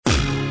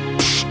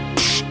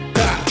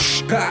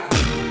Ha!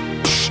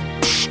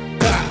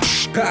 Ha!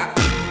 Ha!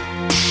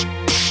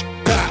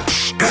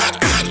 Ha!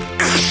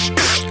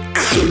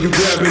 So you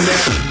grabbing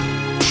that?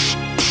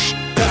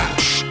 Ha!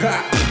 Ha!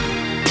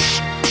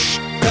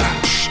 Ha!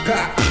 Ha!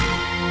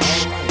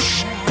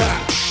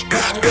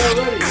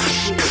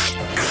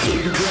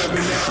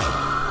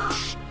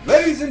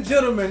 Ladies and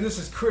gentlemen, this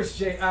is Chris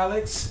J.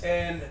 Alex,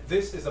 and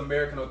this is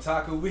American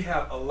Otaku. We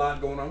have a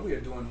lot going on. We are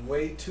doing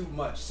way too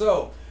much.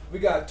 So, we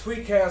got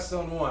Tweetcast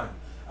on one.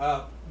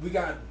 We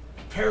got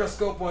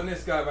Periscope on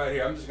this guy right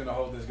here. I'm just going to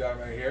hold this guy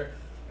right here.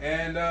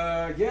 And,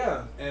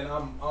 yeah, and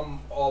I'm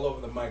all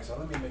over the mic, so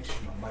let me make sure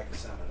my mic is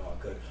sounding all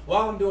good.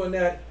 While I'm doing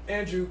that,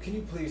 Andrew, can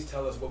you please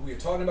tell us what we are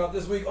talking about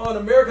this week on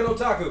American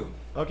Otaku?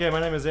 Okay, my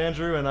name is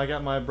Andrew, and I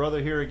got my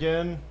brother here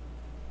again.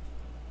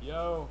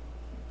 Yo.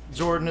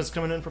 Jordan is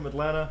coming in from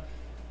Atlanta.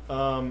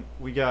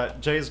 We got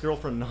Jay's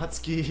girlfriend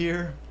Natsuki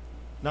here.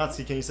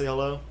 Natsuki, can you say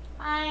hello?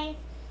 Hi.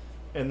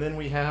 And then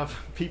we have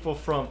people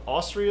from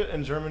Austria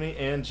and Germany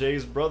and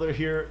Jay's brother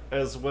here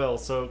as well.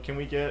 So can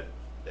we get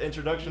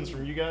introductions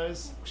from you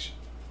guys?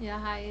 Yeah,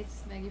 hi,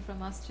 it's Maggie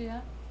from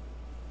Austria.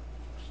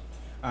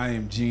 I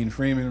am Gene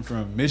Freeman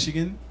from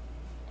Michigan.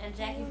 And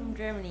Jackie from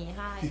Germany.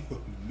 Hi.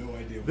 No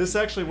idea. This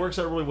actually works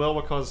out really well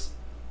because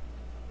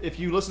if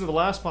you listen to the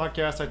last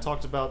podcast,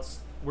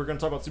 we're going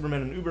to talk about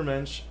Superman and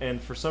Ubermensch, and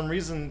for some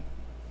reason,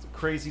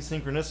 crazy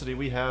synchronicity,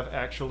 we have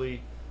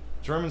actually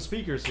German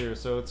speakers here,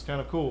 so it's kind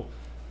of cool.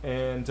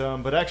 And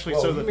but actually,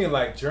 Whoa, you mean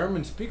like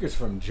German speakers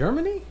from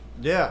Germany?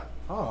 Yeah.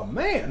 Oh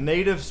man.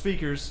 Native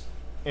speakers,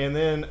 and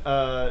then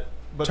but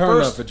turn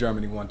first, up for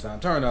Germany one time.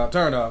 Turn up.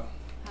 Turn up.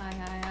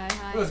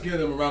 Hi. Let's give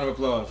them a round of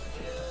applause.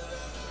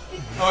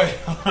 Oh,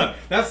 yeah.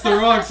 That's the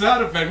wrong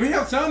sound effect. We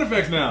have sound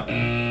effects now.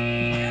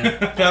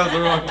 That was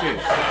the wrong key.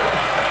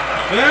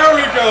 There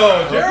we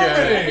go, Germany.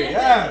 Okay.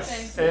 Yes.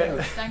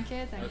 Thank you.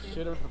 I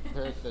should have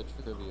prepared that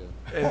trivia.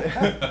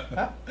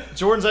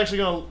 Jordan's actually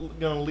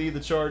gonna lead the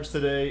charge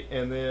today,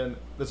 and then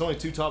there's only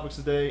 2 topics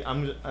today.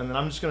 And then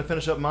I'm just gonna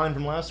finish up mine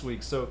from last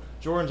week. So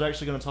Jordan's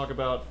actually gonna talk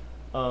about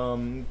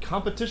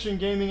competition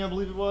gaming, I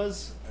believe it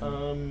was.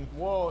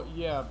 Well,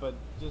 yeah, but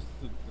just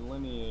to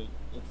delineate,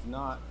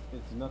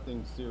 it's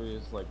nothing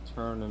serious like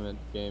tournament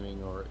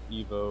gaming or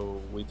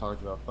Evo. We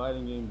talked about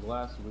fighting games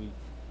last week,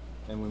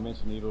 and we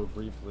mentioned Evo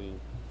briefly.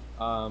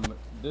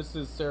 This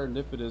is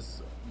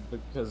serendipitous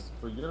because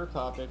for your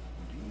topic,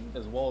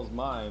 as well as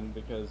mine,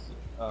 because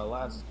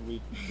last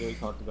week Jay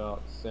talked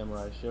about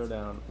Samurai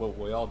Showdown. Well,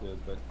 we all did,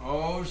 but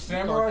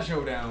Samurai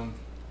Showdown.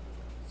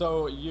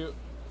 So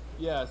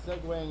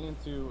segueing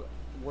into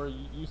where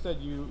you said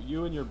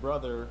you and your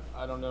brother.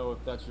 I don't know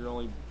if that's your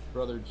only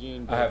brother,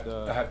 Gene. But,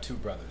 I have 2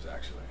 brothers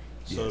actually.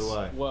 So do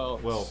I.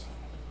 Well,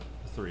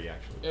 3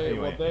 actually.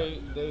 Anyway,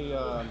 Anyway, they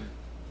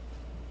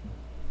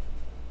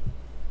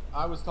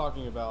I was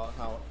talking about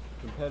how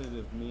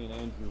competitive me and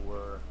Andrew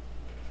were,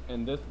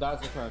 and that's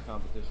the kind of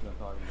competition I'm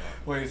talking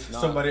about. Wait,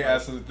 somebody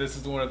asked if this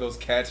is one of those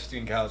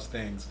casting couch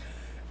things.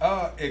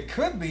 It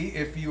could be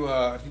if you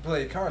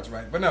play cards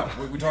right, but no,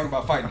 we're talking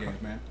about fighting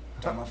games, man.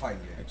 We're talking about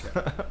fighting games.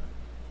 The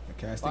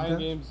casting Fighting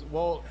couch? games,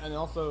 well, and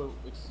also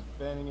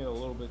expanding it a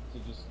little bit to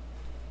just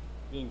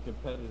being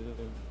competitive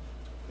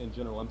in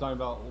general. I'm talking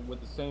about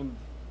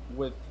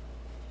with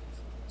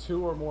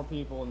 2 or more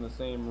people in the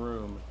same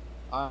room.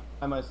 I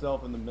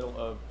myself in the middle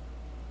of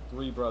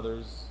 3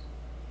 brothers.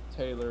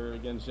 Taylor,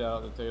 again,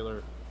 shout out to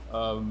Taylor,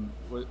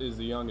 is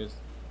the youngest,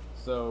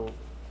 so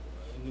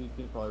he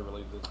could probably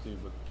relate to this too.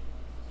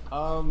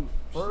 But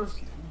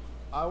first,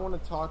 I want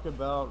to talk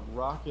about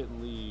Rocket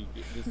League.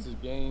 This is a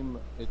game.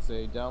 It's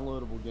a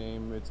downloadable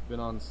game. It's been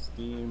on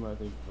Steam, I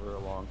think, for a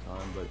long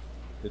time, but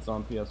it's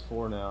on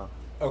PS4 now.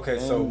 Okay,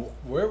 And so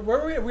where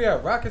are we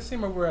at Rocket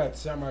Team or we're at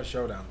Samurai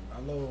Showdown?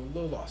 I'm a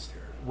little lost here.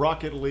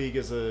 Rocket League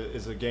is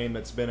a game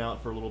that's been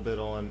out for a little bit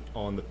on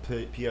the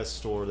PS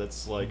Store.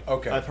 That's like,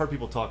 okay. I've heard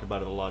people talk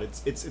about it a lot.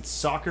 It's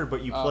soccer,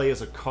 but you play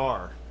as a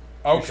car.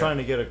 Okay. You're trying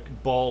to get a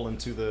ball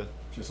into the.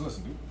 Just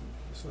listen, dude.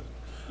 Just listen.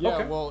 Yeah,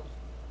 Okay. well,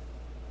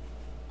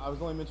 I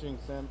was only mentioning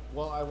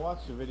I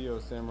watched a video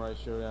of Samurai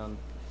Showdown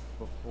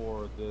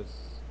before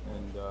this,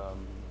 and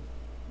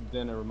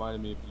then it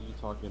reminded me of you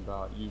talking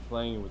about you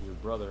playing it with your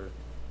brother,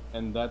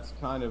 and that's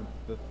kind of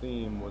the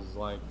theme was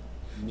like.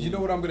 You know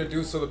what I'm going to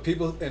do so the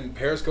people in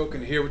Periscope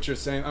can hear what you're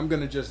saying? I'm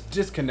going to just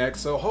disconnect.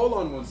 So hold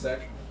on one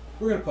sec.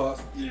 We're going to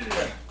pause. Yeah.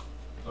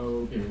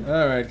 Okay.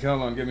 All right,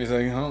 come on. Give me a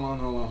second. Hold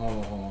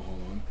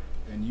on.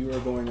 And you are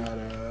going out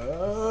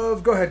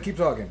of... Go ahead. Keep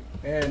talking.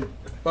 And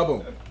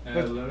ba-boom.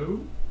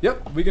 Hello?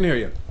 Yep, we can hear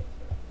you.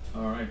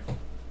 Alright.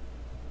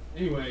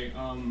 Anyway,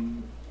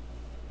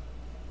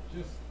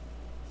 just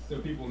so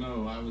people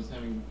know, I was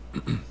having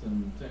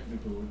some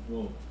technical...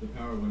 Well, the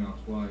power went out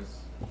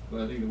twice.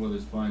 But I think the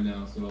weather's fine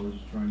now, so I was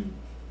just trying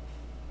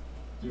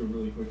to do a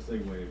really quick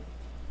segue.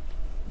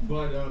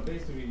 But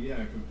basically, yeah,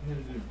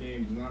 competitive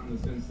games, not in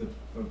the sense of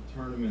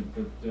tournament,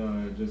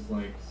 but just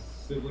like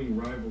sibling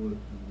rivalry,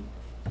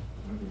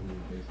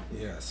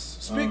 basically. Yes.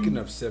 Speaking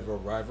of civil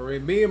rivalry,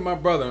 me and my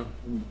brother,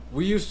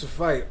 we used to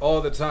fight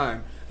all the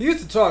time. He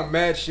used to talk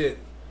mad shit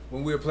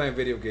when we were playing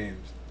video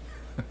games.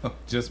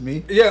 Just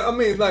me? Yeah, I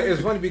mean, like,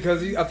 it's funny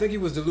because I think he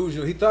was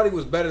delusional. He thought he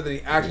was better than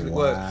he actually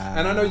was.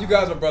 And I know you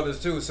guys are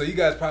brothers too, so you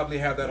guys probably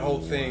have that whole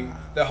thing,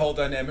 that whole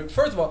dynamic.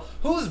 First of all,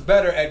 who's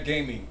better at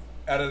gaming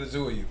out of the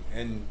two of you?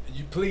 And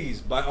you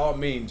please, by all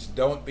means,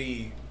 don't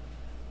be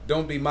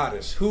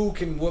modest. Who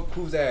can whoop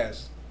whose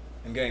ass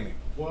in gaming?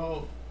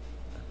 Well,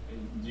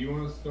 do you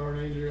want to start,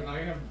 Andrew? I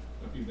have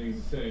a few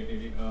things to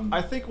say.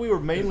 I think we were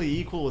mainly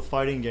equal with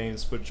fighting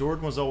games, but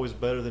Jordan was always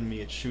better than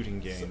me at shooting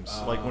games.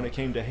 Like when it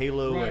came to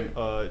Halo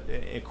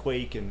and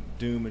Quake and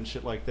Doom and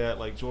shit like that,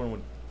 like Jordan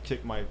would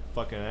kick my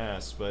fucking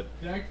ass. But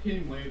that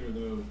came later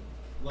though.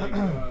 Like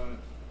I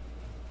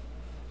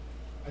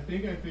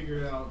think I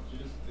figured out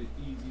just the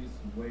easiest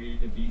way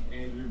to beat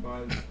Andrew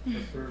by a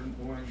certain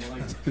point.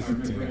 Like I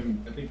remember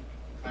him. I think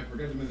I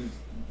forgot to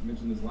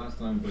mention this last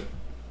time, but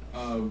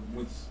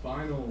with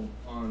Spinal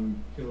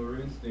on Killer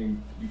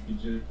Instinct, you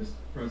could just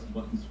press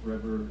buttons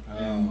forever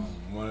and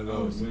one of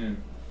those. Win.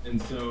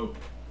 And so,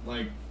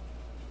 like,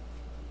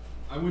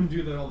 I wouldn't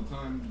do that all the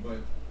time, but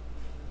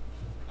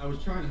I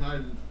was trying to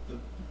hide the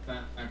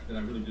fact that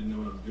I really didn't know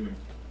what I was doing.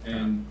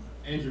 And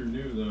Andrew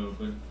knew though,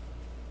 but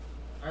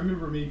I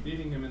remember me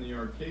beating him in the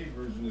arcade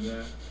version of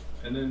that,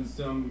 and then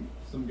some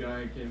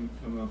guy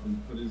come up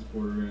and put his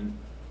quarter in,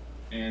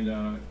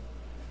 and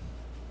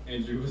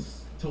Andrew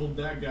was told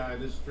that guy,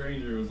 this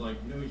stranger, was like,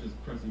 he's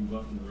just pressing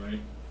buttons, right?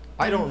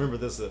 I don't remember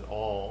this at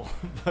all.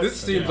 This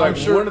seems like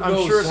one of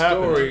those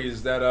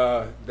stories that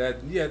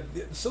yeah.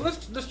 So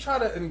let's try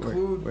to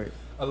include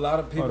a lot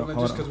of people,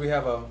 just because we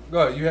have a.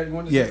 Go ahead, you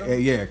wanted to say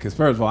something? Yeah. Because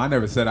first of all, I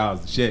never said I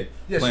was the shit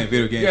playing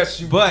video games. Yes,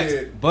 you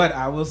did. But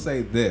I will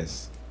say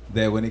this: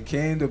 that when it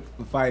came to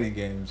fighting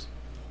games,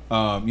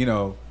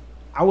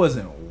 I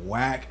wasn't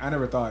whack. I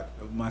never thought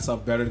of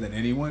myself better than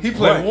anyone. He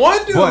played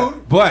one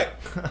dude. But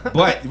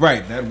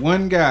right, that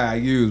one guy I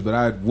used, but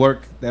I'd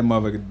work that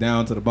motherfucker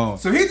down to the bone.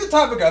 So he's the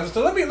type of guy.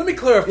 So let me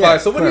clarify. Yeah,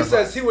 so when he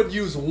says he would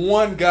use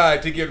one guy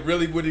to get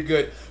really, really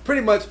good,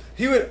 pretty much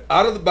he would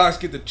out of the box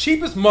get the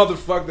cheapest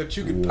motherfucker that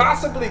you could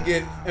possibly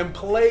get and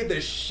play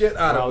the shit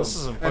out of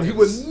him. And he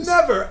would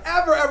never,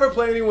 ever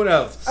play anyone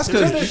else. That's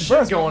because there's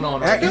shit going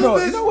on. You know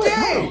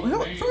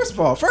what? First of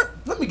all,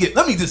 let me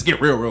just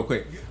get real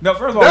quick. No,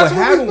 first of all, what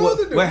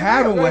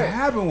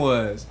happened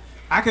was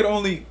I could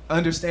only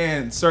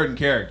understand certain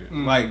characters.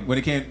 Like when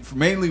it came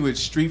mainly with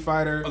Street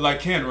Fighter. Like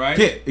Ken, right?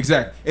 Ken,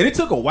 exactly. And it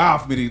took a while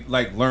for me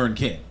to learn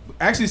Ken.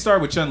 Actually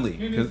started with Chun-Li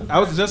because I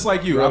was just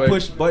like you. Really? I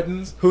pushed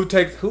buttons. Who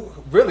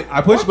really? I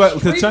pushed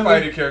buttons because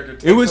Chun-Li.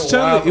 It was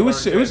Chun-Li.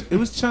 It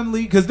was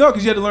Chun-Li because you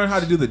had to learn how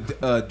to do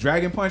the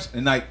dragon punch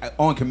and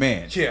on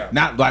command. Yeah.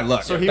 Not by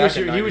luck. So he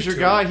was your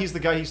guy. He's the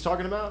guy he's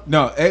talking about.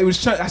 No, it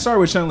was. I started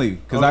with Chun-Li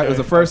because it was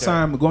the first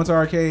time going to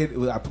arcade.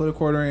 I put a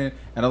quarter in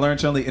and I learned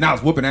Chun-Li and I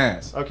was whooping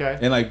ass. Okay.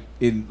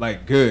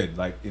 And good.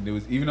 And it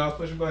was even though I was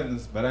pushing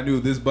buttons, but I knew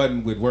this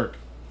button would work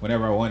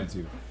whenever I wanted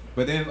to.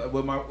 But then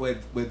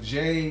with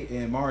Jay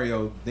and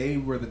Mario, they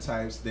were the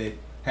types that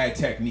had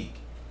technique.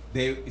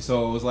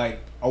 So it was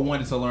like I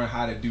wanted to learn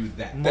how to do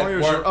that.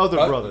 Mario's your other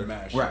brother,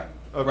 right?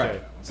 Okay.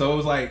 Right. So it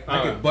was like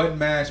I could button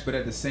mash, but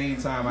at the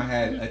same time I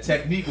had a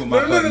technique with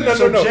my button mash.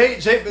 So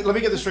Jay, let me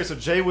get this straight. So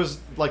Jay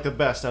was like the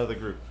best out of the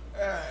group.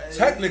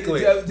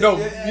 Technically, no.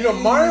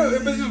 Mario.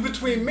 It was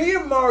between me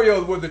and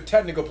Mario were the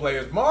technical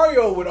players.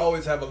 Mario would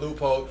always have a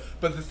loophole,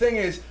 but the thing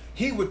is,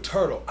 he would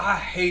turtle. I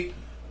hate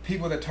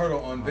people that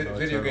turtle on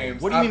video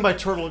games. What do you mean by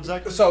turtle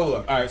exactly? So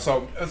look, all right.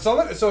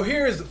 So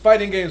here's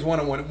fighting games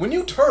 101. When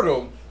you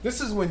turtle,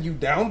 this is when you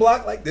down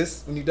block like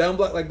this. When you down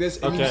block like this,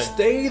 and you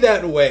stay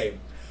that way.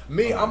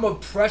 Me, I'm a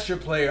pressure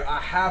player.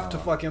 I have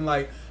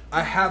to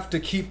I have to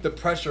keep the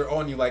pressure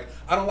on you. Like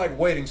I don't like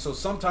waiting. So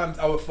sometimes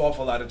I would fall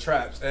for a lot of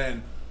traps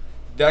and.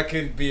 That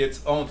can be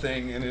its own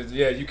thing, and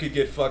you could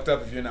get fucked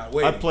up if you're not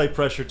waiting. I play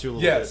pressure too a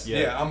little bit.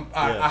 Yeah.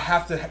 I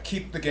have to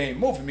keep the game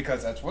moving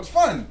because that's what's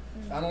fun.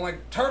 I don't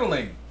like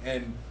turtling,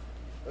 and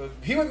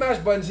he would mash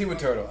buttons, he would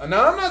turtle. And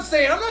now I'm not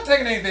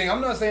taking anything.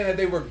 I'm not saying that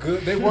they were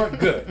good. They weren't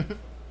good.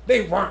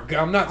 They weren't good.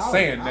 I'm not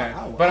saying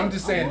that, but I'm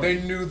just saying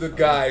they knew the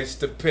guys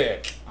to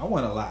pick. I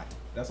won a lot.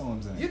 That's all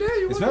I'm saying. You did.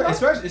 You won a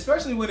lot.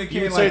 Especially when it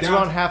came like it's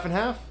around half and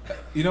half.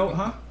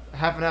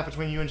 Half and half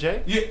between you and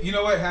Jay. Yeah. You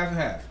know what? Half and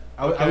half.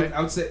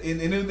 I would say, and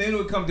then it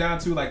would come down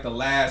to the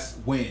last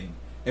win.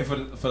 And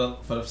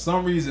for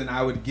some reason,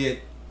 I would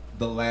get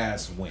the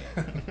last win.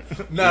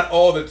 Not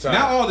all the time.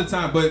 Not all the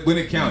time, but when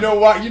it counts. You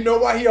know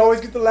why he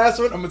always get the last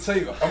one? I'm gonna tell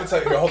you. I'm gonna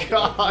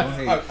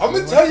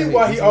tell you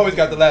why he always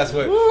got the last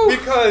one.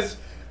 Because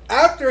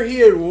after he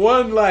had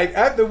won,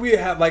 after we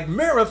had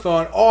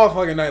marathon all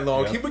fucking night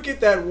long, he would get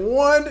that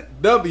one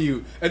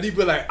W, and he'd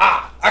be like,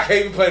 I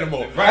can't even play no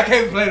more. Right. I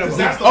can't even play no more.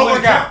 Oh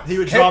my God. He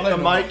would drop the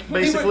mic,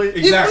 basically.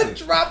 Exactly. He would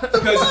drop the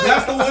mic. Because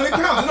that's the one that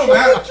counts. It don't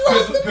matter.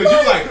 Because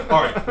you're like,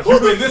 all right, you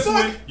win this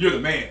one, you're the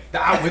man.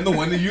 I win the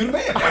one, then you're the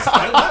man. That's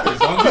what matters.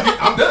 As long as you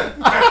I'm done.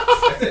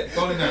 That's it.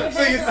 Going down.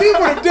 So you see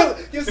what I'm dealing.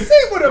 You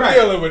see what I'm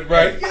dealing with,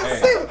 right?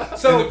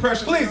 So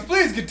please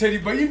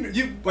continue.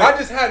 But I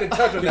just had to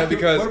touch on that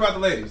because. What about the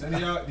ladies? Any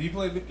of y'all? Do you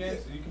play video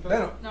games? Do you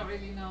Not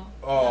really, no.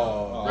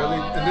 Oh, really?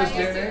 In this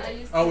day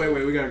and age? Oh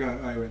wait, we gotta go. All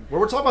right, wait. Well,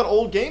 we're talking about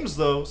old games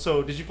though.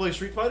 So did you play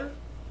Street Fighter?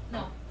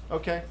 No.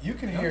 Okay. You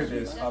can hear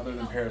this other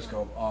than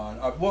Periscope on.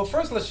 Well,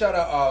 first let's shout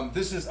out.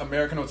 This is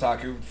American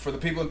Otaku. For the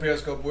people in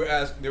Periscope,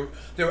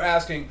 they were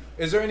asking,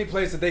 is there any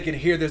place that they can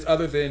hear this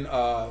other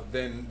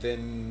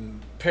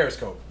than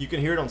Periscope? You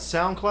can hear it on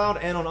SoundCloud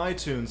and on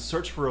iTunes.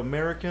 Search for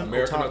American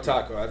Otaku.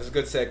 Otaku. This is a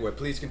good segue.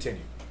 Please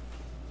continue.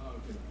 Oh,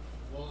 okay.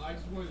 Well, I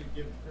just wanted to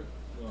give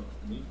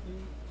me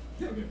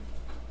too? Okay.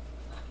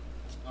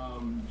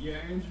 Yeah,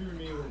 Andrew and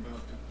me were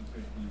about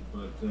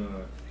 50-50,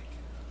 but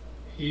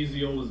he's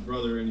the oldest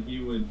brother, and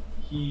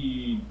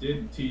he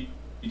did teach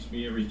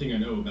me everything I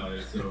know about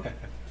it, so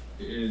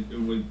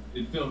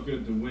it felt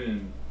good to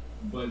win,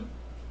 but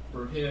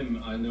for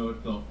him, I know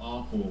it felt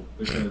awful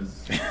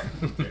because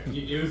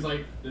it was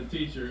like the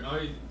teacher.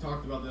 I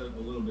talked about that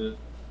a little bit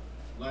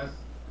last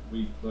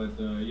week, but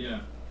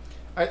yeah.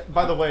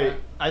 By the way,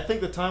 I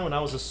think the time when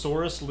I was a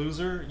sorest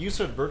loser, you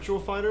said Virtual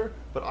Fighter,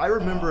 but I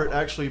remember it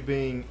actually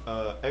being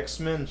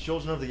X-Men: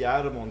 Children of the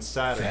Atom on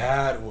Saturn.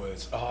 That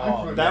was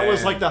that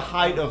was like the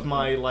height of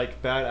my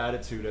bad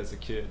attitude as a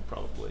kid,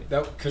 probably.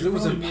 Because it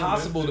was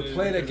impossible to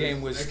play that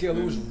game with skill.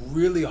 It was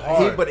really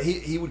hard. But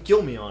he would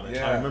kill me on it.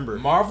 Yeah. I remember.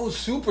 Marvel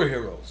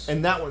superheroes.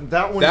 And that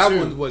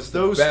one was the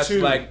those best. two.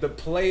 Like the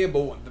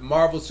playable one. The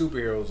Marvel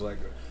superheroes, like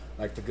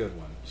the good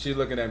one. She's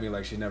looking at me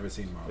like she's never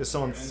seen Marvel. It's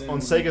on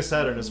Sega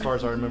Saturn, as far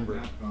as I remember.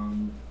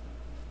 Capcom,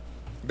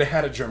 They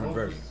had a German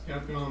version.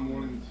 Capcom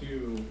 1 and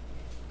 2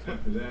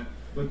 after that.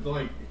 But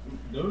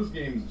those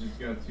games just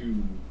got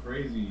too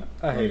crazy.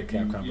 I hated you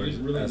Capcom just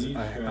version. really I need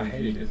strategy,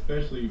 hated it.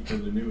 especially for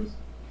the newest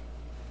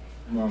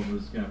Marvel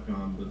vs.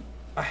 Capcom. But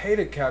I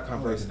hated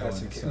Capcom versus that one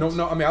SNK. sucks.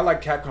 No, I mean I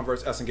like Capcom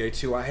versus SNK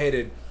too. I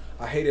hated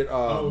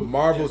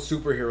Marvel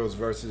superheroes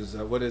versus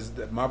what is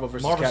that? Marvel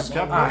versus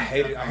Capcom. I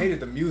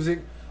hated the music.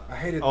 I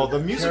hated the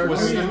music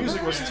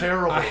was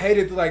terrible. I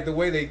hated the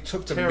way they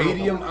took the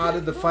medium out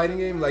of the fighting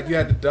game. Like you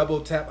had to double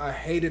tap. I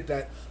hated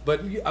that.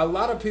 But a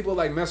lot of people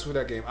mess with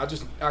that game.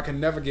 I can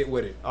never get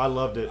with it. I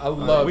loved it.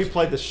 We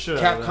played the shit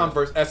out of Capcom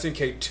versus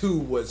SNK 2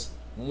 was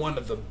one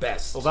of the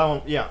best. Well, that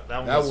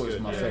one was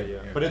good. my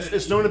favorite. Yeah. But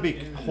it's known to be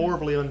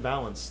horribly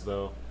unbalanced,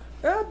 though.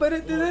 Yeah,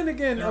 but then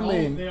again,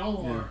 they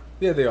all are.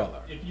 Yeah, they all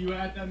are. If you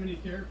add that many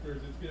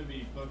characters, it's gonna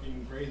be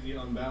fucking crazy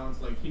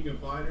unbalanced. Like King of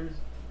Fighters,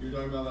 you were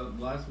talking about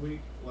that last week.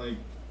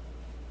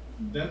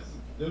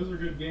 Those are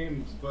good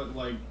games, but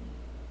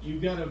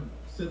you gotta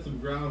set some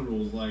ground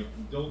rules.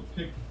 Don't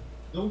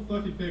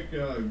fucking pick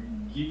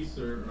Geese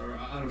or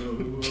I don't know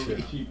whoever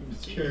the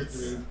cheapest character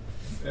is,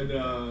 and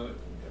the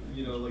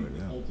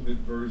ultimate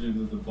versions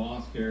of the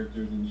boss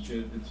characters and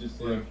shit. It's just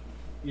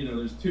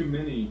there's too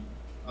many.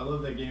 I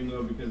love that game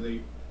though because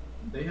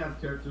they have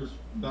characters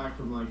back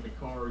from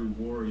Ikari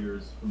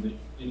Warriors from the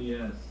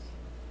NES,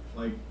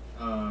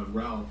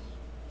 Ralph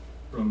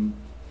from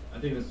I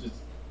think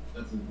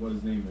that's what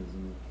his name is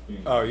in the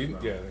game. Oh,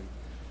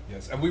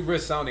 yes. And we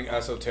risk sounding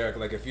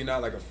esoteric. If you're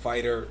not a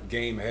fighter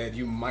game head,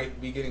 you might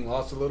be getting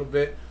lost a little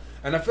bit.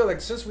 And I feel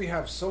since we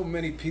have so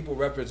many people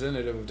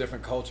representative of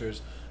different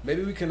cultures,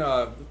 maybe we can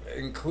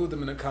include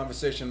them in the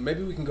conversation.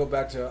 Maybe we can go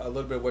back to a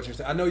little bit of what you're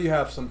saying. I know you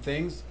have some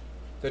things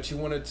that you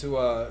wanted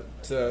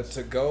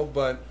to go,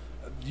 but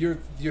your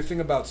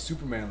thing about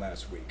Superman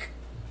last week.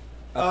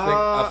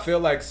 I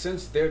feel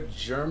since they're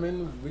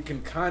German, we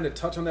can kind of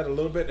touch on that a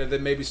little bit, and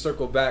then maybe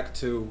circle back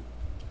to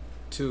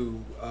the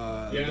fighting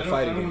game.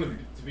 I don't want it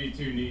to be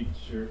too niche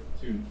or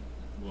too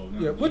well.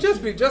 Yeah, well,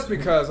 just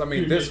because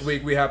this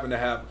week we happen to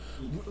have.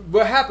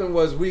 What happened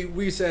was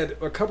we said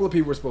a couple of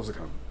people were supposed to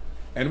come,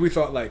 and we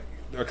thought a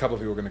couple of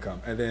people were going to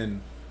come, and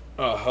then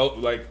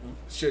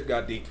shit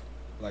got deep.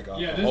 A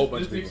whole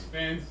bunch of people. This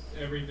expands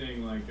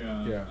everything.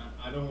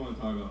 I don't want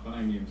to talk about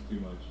fighting games too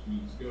much. You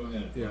just go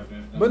ahead. Yeah.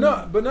 But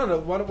no.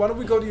 Why don't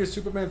we go to your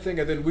Superman thing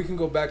and then we can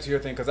go back to your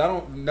thing because I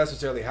don't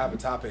necessarily have a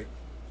topic.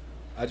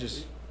 I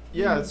just.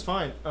 Yeah, it's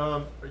fine.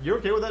 You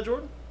okay with that,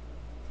 Jordan?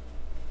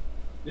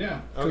 Yeah.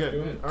 Okay.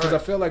 Go ahead. Because I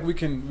feel like we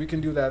can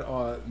do that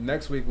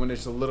next week when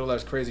it's a little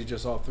less crazy,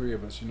 just all three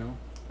of us.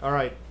 All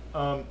right.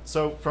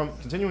 So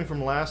continuing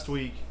from last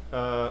week,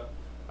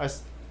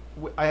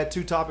 I had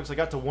two topics. I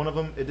got to one of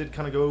them. It did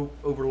kind of go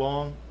over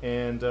long.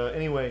 And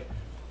anyway,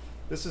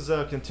 this is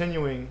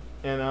continuing.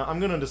 And I'm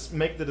going to just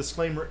make the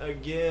disclaimer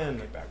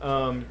again.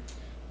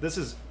 This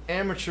is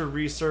amateur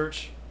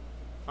research.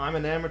 I'm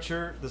an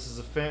amateur. This is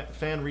a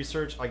fan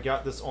research. I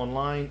got this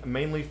online,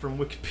 mainly from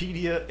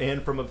Wikipedia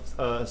and from a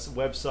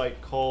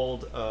website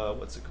called,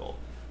 what's it called?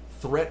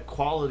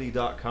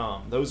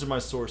 Threatquality.com. Those are my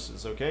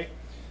sources, okay?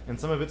 And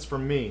some of it's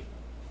from me.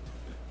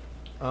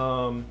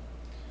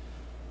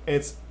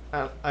 It's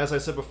as I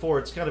said before,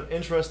 it's kind of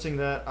interesting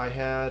that I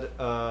had,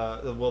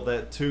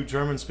 that two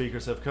German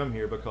speakers have come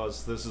here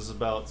because this is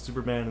about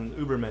Superman and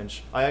Übermensch.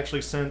 I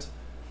actually sent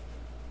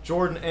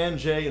Jordan and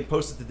Jay and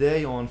posted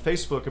today on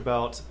Facebook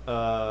about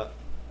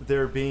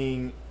there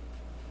being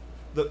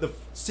the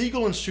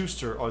Siegel and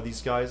Schuster are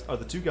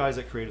the two guys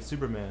that created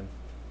Superman,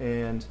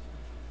 and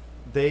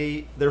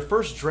their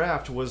first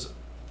draft was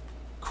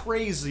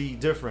crazy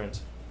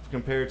different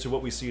compared to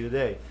what we see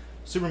today.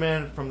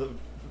 Superman from the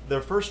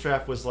their first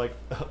draft was like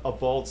a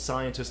bald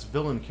scientist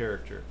villain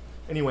character.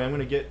 Anyway, I'm going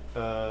to get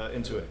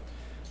into it.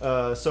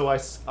 So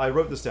I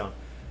wrote this down.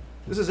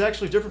 This is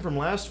actually different from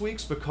last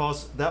week's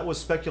because that was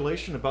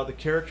speculation about the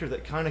character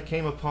that kind of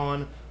came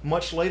upon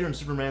much later in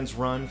Superman's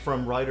run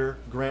from writer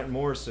Grant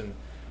Morrison.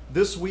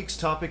 This week's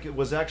topic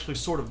was actually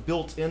sort of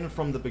built in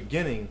from the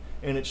beginning,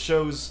 and it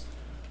shows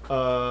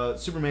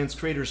Superman's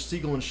creators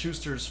Siegel and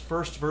Schuster's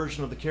first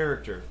version of the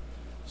character.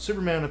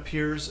 Superman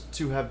appears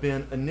to have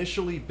been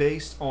initially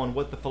based on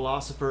what the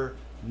philosopher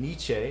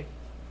Nietzsche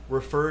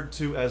referred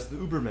to as the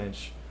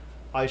Übermensch.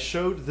 I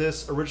showed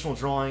this original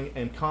drawing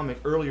and comic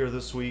earlier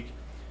this week.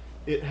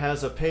 It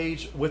has a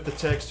page with the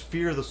text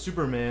 "Fear the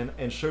Superman"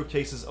 and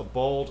showcases a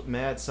bald,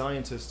 mad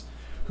scientist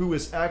who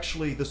is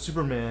actually the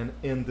Superman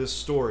in this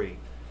story.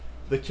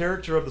 The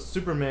character of the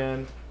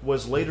Superman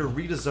was later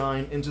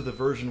redesigned into the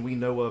version we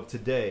know of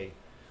today.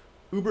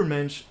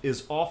 Übermensch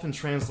is often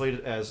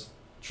translated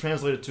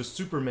to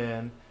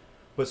Superman,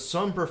 but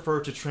some prefer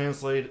to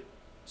translate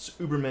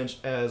Übermensch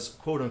as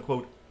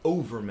quote-unquote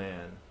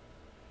Overman.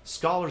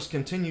 Scholars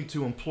continue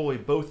to employ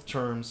both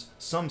terms,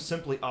 some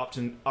simply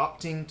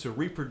opting to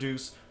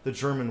reproduce the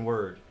German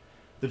word.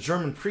 The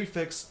German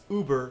prefix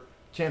Über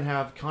can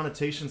have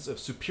connotations of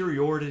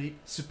superiority,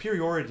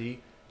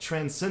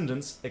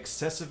 transcendence,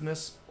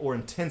 excessiveness, or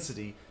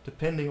intensity,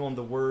 depending on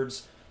the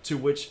words to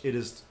which it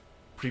is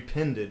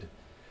prepended.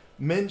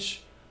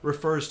 Mensch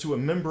refers to a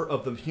member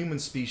of the human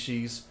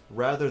species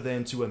rather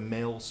than to a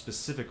male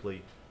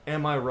specifically.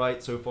 Am I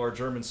right so far,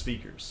 German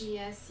speakers?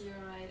 Yes, you're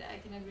right. I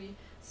can agree.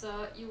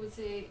 So you would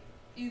say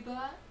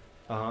über,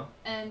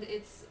 and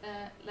it's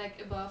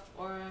like above,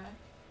 or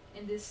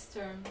in this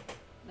term,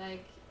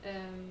 like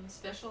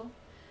special,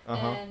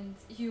 and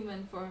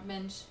human for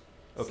Mensch.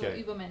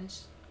 Okay. So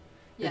Übermensch.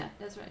 Yeah,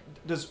 that's right.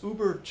 Does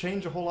Uber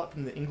change a whole lot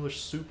from the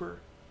English super?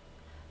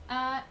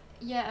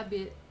 Yeah, a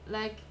bit.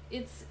 Like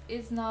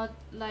it's not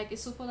like a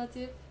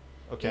superlative.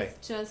 Okay.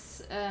 It's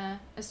just a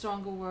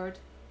stronger word.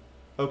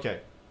 Okay.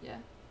 Yeah.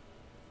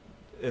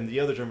 And the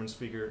other German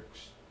speaker.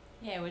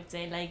 Yeah, I would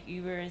say like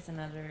Uber is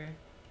another,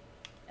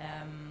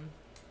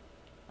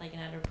 like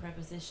another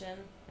preposition,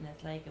 and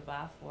it's like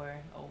above or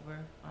over,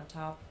 on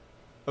top.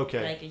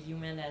 Okay. Like a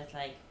human that is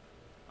like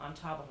on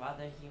top of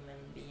other human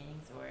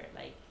beings, or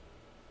like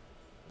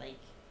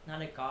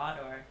not a god,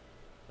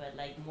 but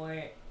like more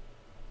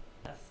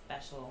a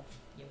special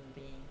human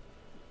being.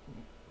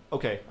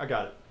 Okay, I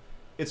got it.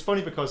 It's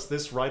funny because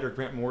this writer,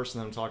 Grant Morrison,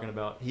 that I'm talking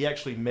about, he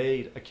actually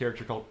made a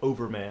character called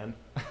Overman,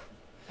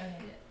 Okay.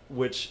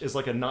 which is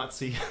like a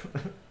Nazi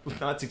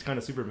kind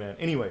of Superman.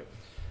 Anyway,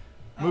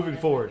 moving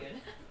that's forward.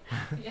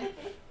 not good.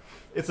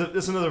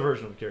 It's another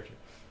version of the character.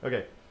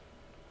 Okay.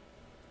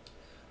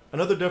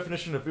 Another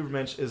definition of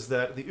Übermensch is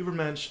that the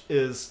Übermensch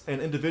is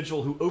an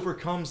individual who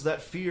overcomes that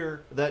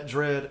fear, that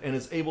dread, and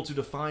is able to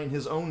define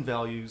his own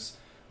values,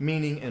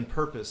 meaning, and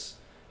purpose.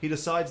 He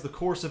decides the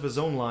course of his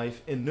own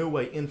life, in no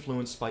way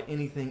influenced by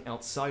anything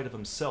outside of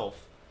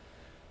himself.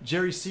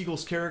 Jerry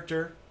Siegel's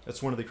character,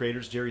 that's one of the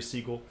creators, Jerry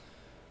Siegel,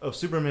 of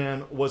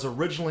Superman, was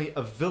originally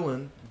a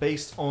villain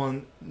based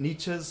on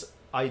Nietzsche's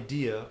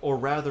idea, or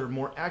rather,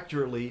 more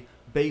accurately,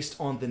 based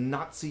on the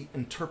Nazi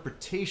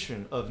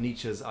interpretation of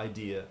Nietzsche's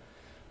idea.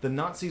 The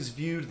Nazis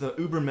viewed the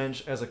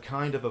Übermensch as a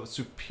kind of a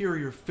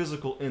superior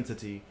physical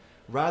entity,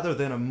 rather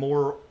than a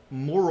more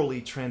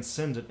morally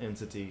transcendent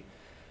entity,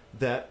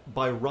 that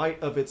by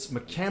right of its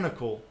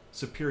mechanical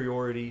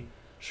superiority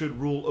should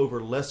rule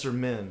over lesser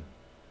men.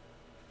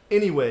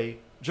 Anyway,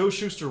 Joe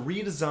Shuster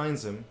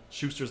redesigns him.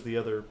 Shuster's the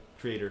other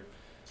creator.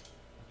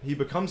 He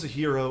becomes a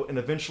hero and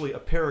eventually a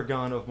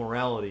paragon of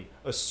morality,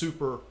 a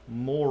super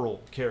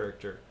moral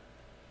character.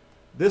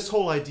 This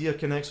whole idea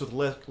connects with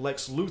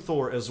Lex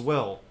Luthor as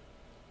well.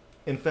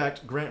 In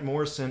fact, Grant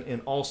Morrison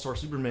in All-Star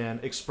Superman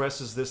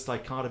expresses this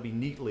dichotomy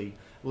neatly.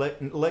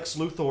 Lex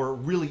Luthor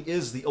really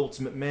is the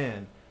ultimate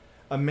man,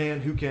 a man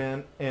who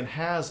can and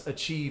has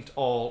achieved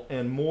all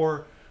and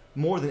more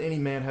than any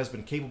man has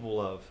been capable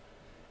of.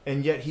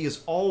 And yet he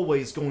is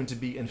always going to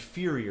be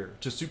inferior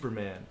to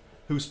Superman,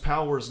 whose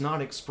power is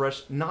not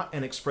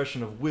an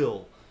expression of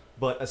will,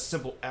 but a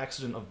simple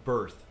accident of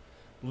birth.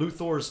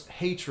 Luthor's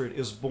hatred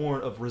is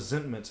born of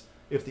resentment.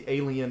 If the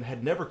alien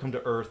had never come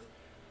to Earth,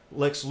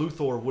 Lex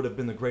Luthor would have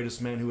been the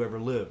greatest man who ever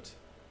lived.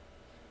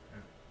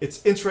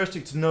 It's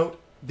interesting to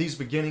note these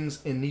beginnings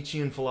in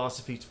Nietzschean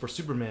philosophy for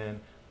Superman.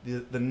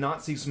 The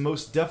Nazis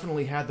most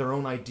definitely had their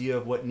own idea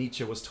of what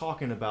Nietzsche was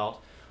talking about,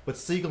 but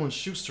Siegel and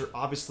Schuster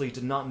obviously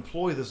did not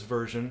employ this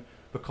version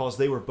because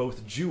they were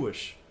both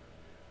Jewish.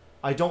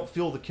 I don't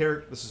feel the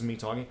character, this is me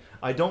talking,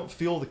 I don't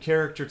feel the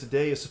character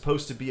today is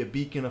supposed to be a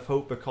beacon of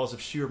hope because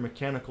of sheer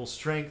mechanical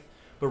strength,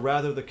 but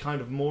rather the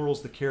kind of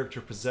morals the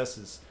character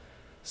possesses.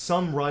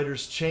 Some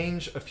writers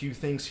change a few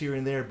things here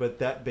and there, but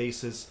that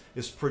basis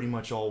is pretty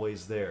much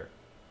always there.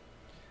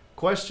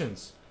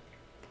 Questions?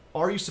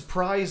 Are you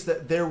surprised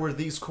that there were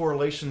these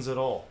correlations at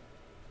all?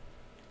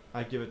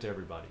 I give it to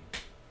everybody.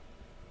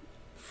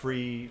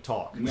 Free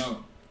talk.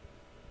 No.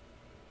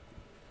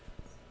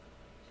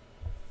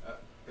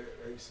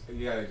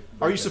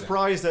 Are you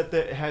surprised that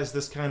that has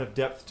this kind of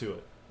depth to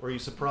it? Or are you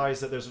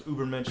surprised that there's an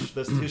Übermensch,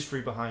 this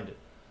history behind it?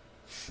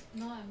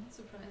 No, I'm not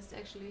surprised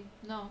actually.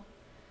 No,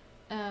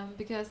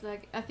 because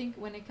like I think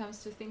when it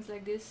comes to things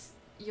like this,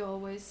 you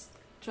always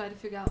try to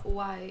figure out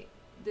why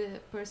the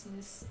person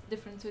is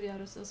different to the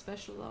others, or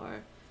special,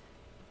 or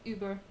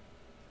Uber.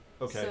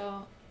 Okay.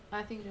 So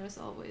I think there's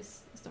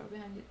always a story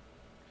behind it.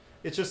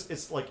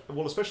 It's like,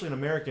 well, especially in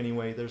America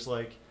anyway, there's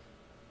like,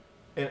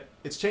 and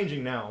it's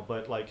changing now,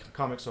 but like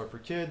comics are for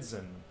kids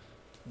and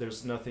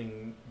there's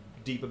nothing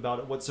deep about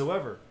it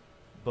whatsoever.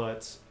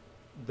 But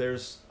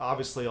there's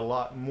obviously a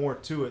lot more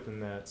to it than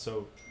that.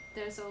 So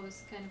there's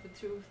always kind of a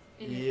truth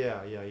in it.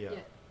 Yeah.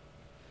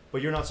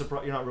 But you're not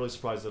surprised. You're not really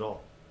surprised at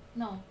all.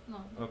 No.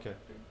 Okay.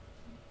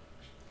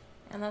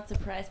 I'm not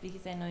surprised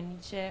because I know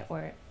Nietzsche,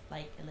 or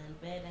like a little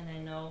bit, and I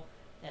know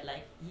that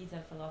like he's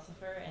a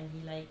philosopher and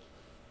he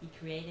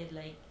created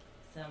like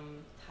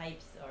some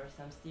types or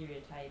some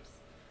stereotypes,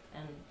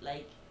 and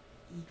like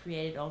he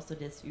created also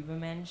this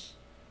Übermensch,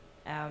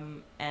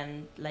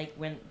 and like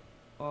when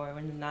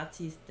the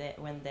Nazis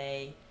when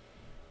they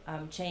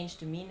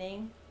changed the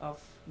meaning of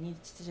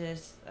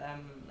Nietzsche's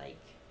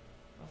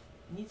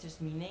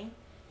meaning,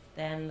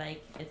 then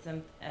like it's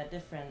a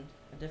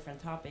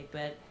different topic,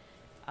 but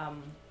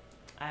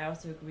I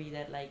also agree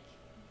that like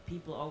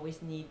people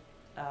always need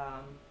a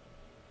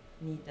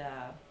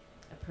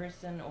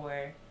person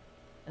or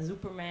a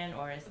Superman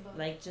or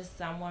like just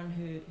someone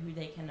who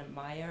they can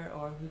admire,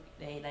 or who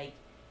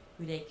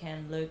they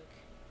can look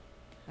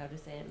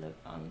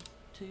on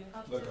to.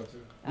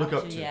 Look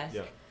up to. Yes.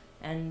 Yeah.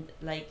 And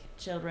like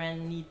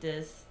children need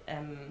this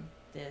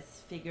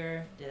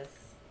figure,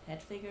 this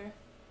head figure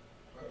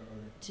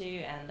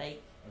too, and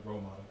like a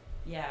role model.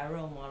 Yeah, a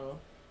role model.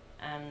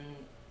 And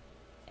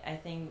I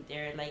think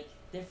there are like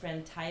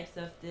different types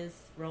of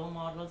this role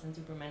models, and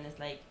Superman is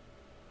like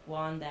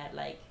one that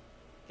like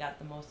got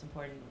the most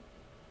important,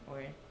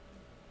 or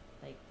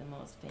like the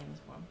most famous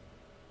one.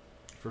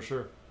 For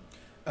sure.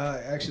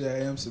 Actually, I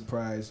am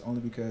surprised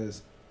only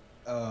because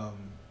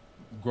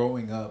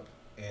growing up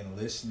and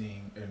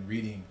listening and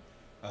reading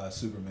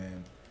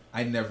Superman,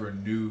 I never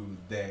knew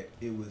that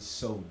it was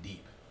so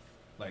deep.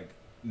 Like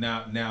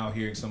now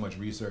hearing so much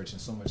research and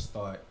so much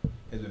thought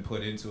has been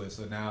put into it,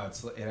 so now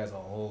it has a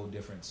whole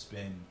different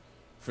spin,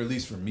 for at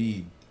least for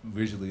me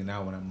visually.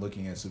 Now when I'm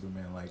looking at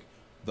Superman, like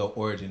the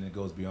origin, it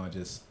goes beyond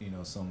just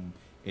some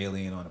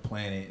alien on a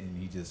planet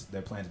and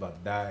their planet's about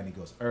to die and he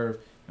goes to Earth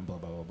and blah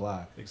blah blah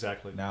blah.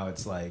 Exactly. Now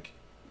it's like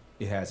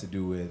it has to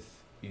do with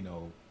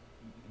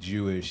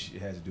Jewish,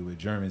 it has to do with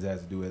Germans, it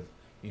has to do with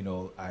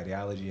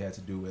ideology, it has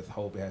to do with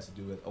hope, it has to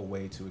do with a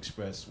way to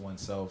express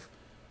oneself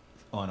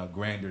on a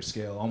grander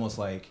scale, almost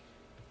like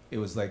it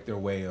was like their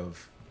way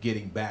of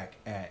getting back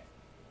at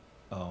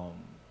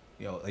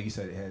like you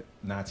said, it had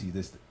Nazi.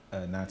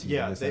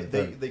 Yeah,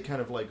 they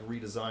kind of like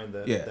redesigned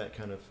that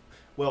kind of.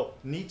 Well,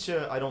 Nietzsche,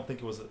 I don't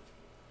think was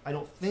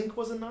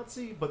a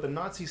Nazi, but the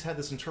Nazis had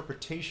this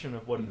interpretation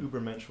of what an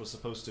Übermensch was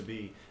supposed to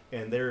be,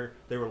 and they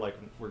were like,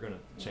 we're gonna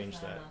change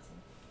that.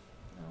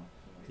 No.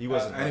 He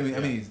wasn't. I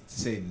mean, to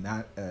say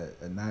not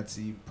a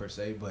Nazi per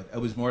se, but it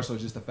was more so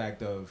just the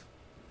fact of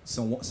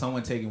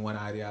someone taking one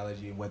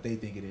ideology and what they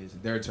think it is,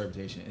 their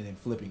interpretation, and then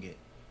flipping it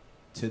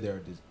to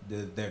their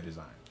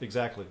design.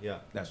 Exactly. Yeah.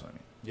 That's what I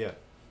mean. Yeah.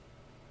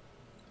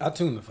 I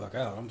tuned the fuck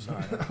out. I'm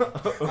sorry.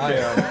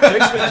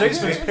 Okay. Jake's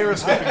been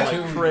periscoping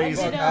like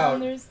crazy. I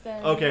don't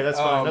understand. Okay, that's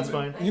fine. That's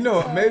fine.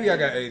 Maybe I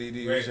got ADD.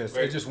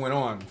 It just went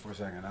on for a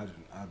second. I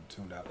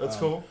tuned out. That's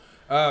cool.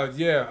 But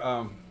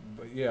yeah,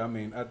 I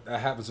mean, that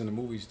happens in the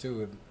movies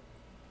too.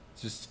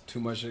 It's just too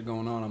much shit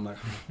going on. I'm like,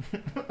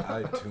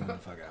 I tuned the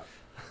fuck out.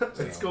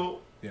 It's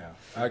cool. Yeah.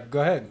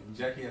 Go ahead.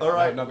 Jackie. All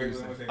right. Go ahead.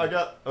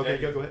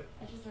 Go ahead.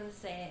 I just want to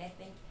say, I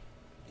think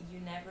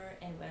you never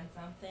invent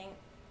something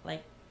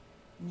like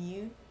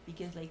new,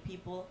 because like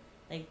people,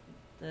 like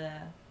the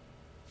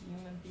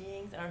human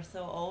beings are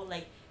so old,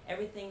 like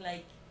everything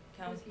like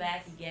comes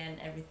back again,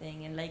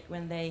 everything. And like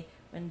when they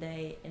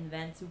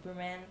invent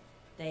Superman,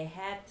 they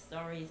had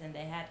stories and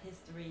they had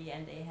history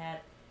and they had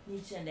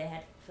Nietzsche and they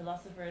had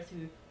philosophers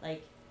who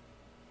like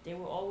they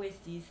were always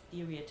these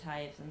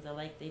stereotypes, and so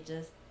like they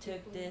just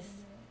took this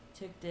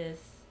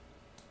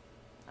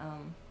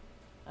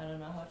I don't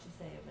know how to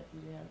say it, but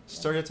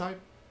stereotype?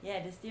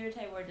 Yeah, the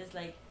stereotype were just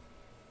like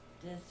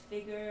this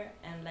figure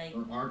and like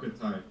or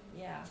archetype.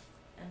 Yeah,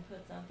 and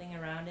put something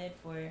around it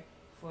for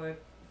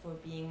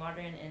being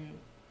modern in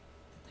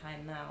the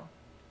time now.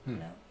 You know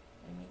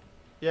what I mean?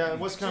 Yeah, it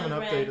was kind of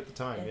an update at the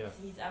time. Yeah.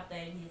 He's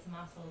updated. He's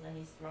muscles and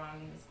he's strong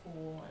and he's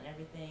cool and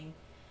everything,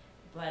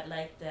 but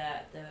like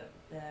the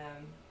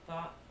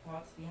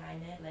thoughts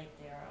behind it, like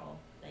they're all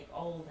like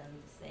old and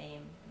the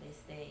same. They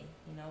stay,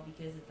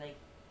 because it's like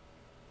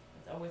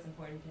it's always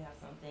important to have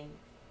something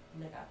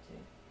to look up to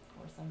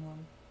or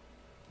someone.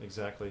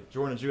 Exactly.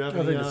 Jordan, did you have I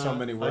think there's so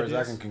many words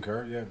ideas? I can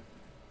concur. Yeah,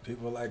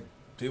 people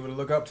to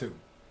look up to.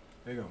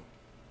 There you go.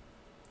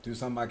 Do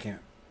something I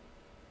can't.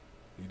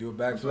 You do a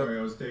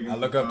backflip. I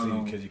look up to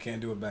you because you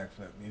can't do a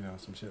backflip.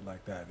 Some shit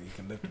like that. You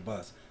can lift a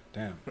bus.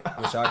 Damn.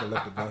 Wish I could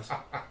lift the bus.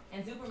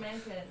 And Superman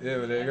can. Yeah,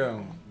 but there you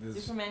go.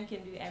 This- Superman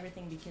can do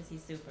everything because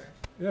he's super.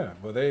 Yeah,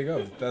 well, there you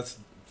go. That's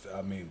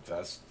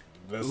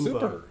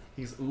super.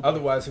 He's Uber.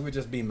 Otherwise, he would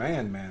just be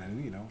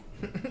man, you know.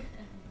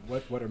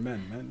 What are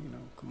men, you know?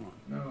 Come on.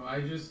 No,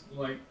 I just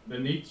like the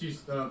Nietzsche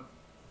stuff.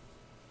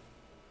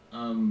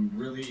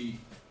 Really,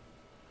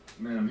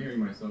 man, I'm hearing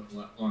myself a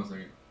lot. Hold on a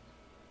second.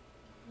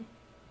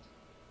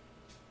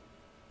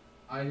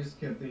 I just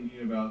kept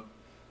thinking about,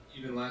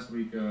 even last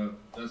week,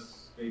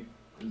 Thus Spake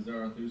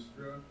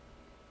Zarathustra.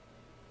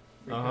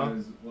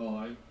 Because, it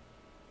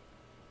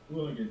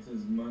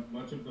says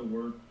much of the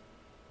work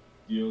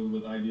deals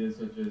with ideas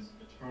such as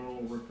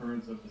eternal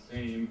recurrence of the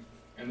same,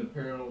 and the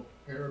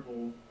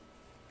parable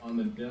on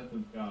the death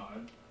of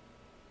God,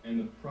 and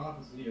the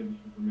prophecy of the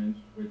Übermensch,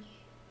 which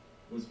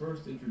was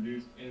first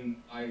introduced in,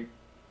 I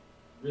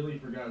really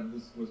forgot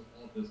this was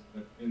called this,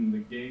 but in the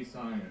gay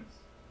science.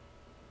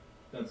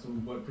 That's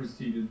what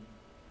preceded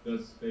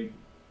Thus Spake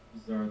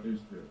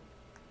Zarathustra.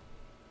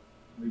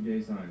 The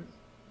gay science.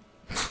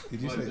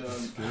 Did you say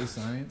gay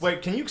science?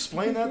 Wait, can you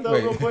explain that though,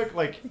 Wait. real quick?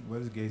 Like,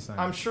 What is gay science?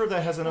 I'm sure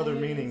that has another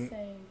meaning.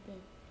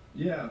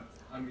 Yeah,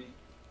 I mean,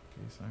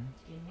 Gay science?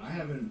 I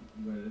haven't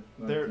read it,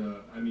 but There-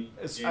 I mean,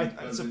 it's gay a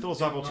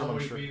philosophical term, I'm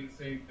always sure. mean the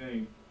same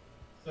thing.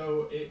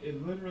 So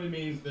it literally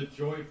means the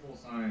joyful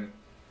science.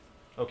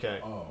 Okay.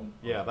 Oh.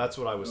 Yeah, that's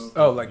what I was.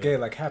 Oh, like gay,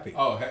 like happy.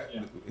 Oh,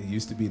 Yeah. it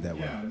used to be that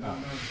way. Yeah, no,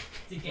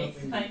 The gay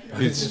Something- science.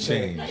 It's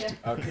changed.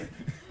 Okay.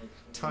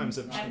 Times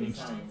have Happy changed.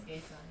 science, gay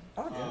science.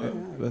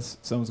 That's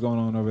something's going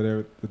on over there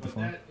with the but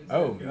phone. that is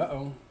Oh,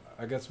 uh-oh.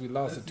 I guess we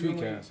lost That's the the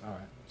only- tweetcast. All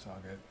right, it's all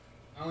good.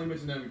 I only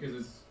mention that because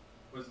it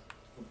was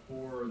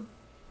before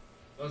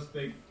Thus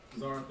Spake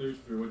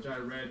Zarathustra, which I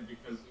read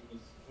because it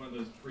was one of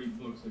those free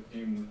books that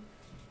came with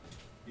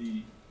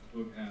the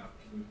book app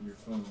with your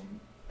phone,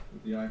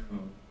 with the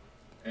iPhone.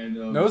 And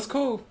No, it's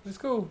cool. It's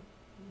cool.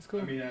 It's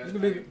cool. I mean, You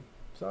can leave it.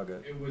 It's all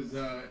good. it was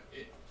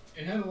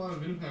it had a lot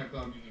of impact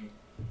on me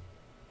though,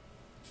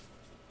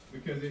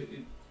 because it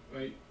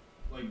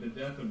like the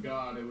death of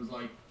God. It was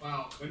like,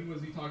 wow, when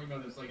was he talking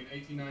about this? Like in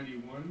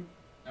 1891.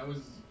 That was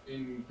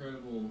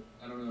incredible.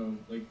 I don't know,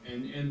 like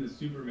and the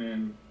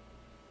Superman.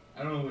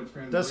 I don't know what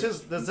translation.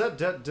 Does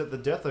the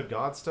death of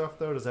God stuff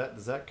though? Does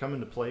that come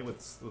into play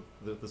with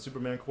the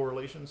Superman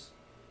correlations?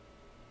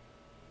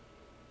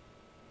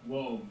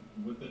 Well,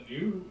 with the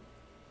new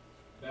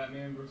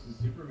Batman versus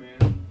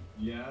Superman,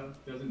 yeah,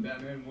 doesn't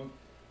Batman want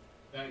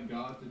that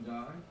God to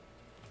die?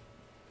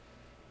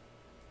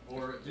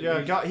 Or at Yeah,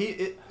 least- God. So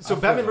I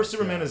feel Batman like, vs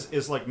Superman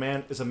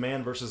yeah. is a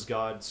man versus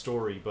God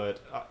story.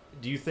 But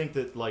do you think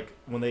that like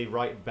when they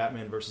write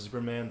Batman versus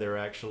Superman, they're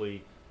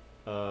actually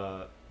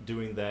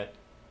doing that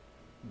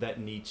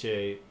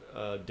Nietzsche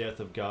death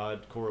of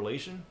God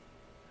correlation?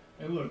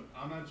 Hey, look,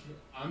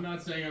 I'm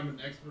not saying I'm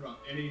an expert on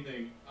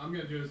anything. I'm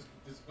gonna do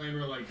a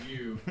disclaimer like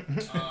you.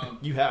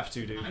 You have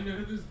to, dude. I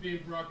know this is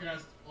being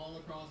broadcast all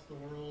across the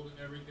world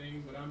and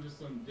everything, but I'm just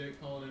some dick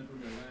calling in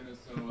from Atlanta,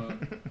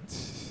 so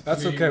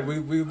That's I mean, okay.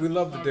 We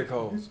love the dick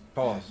holes.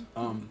 Pause.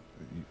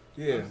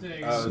 Yeah. I'm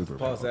saying- Super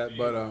Pause that.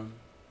 But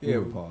yeah.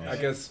 Super pause. I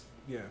guess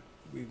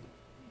we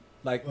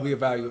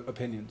evaluate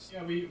opinions.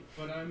 yeah,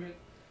 but I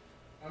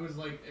was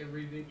like,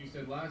 everything you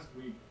said last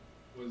week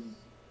was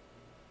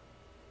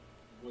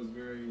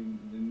very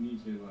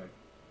Nietzsche-like.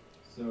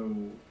 So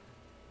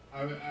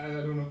I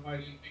don't know if I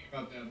didn't think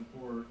about that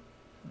before.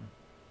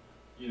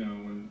 You know,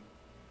 when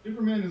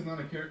Superman is not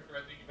a character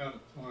I think about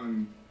a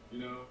ton. You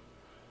know.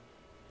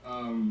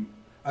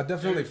 I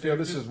definitely feel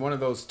this just- is one of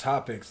those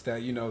topics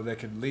that that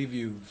could leave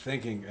you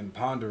thinking and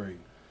pondering.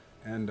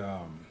 And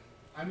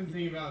I've been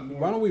thinking about it more.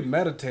 why don't we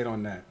meditate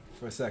on that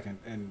for a second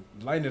and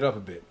lighten it up a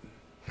bit?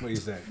 What do you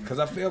say? Because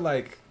I feel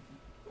like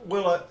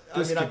Well, I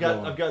Just mean, keep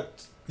going. I've got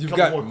you've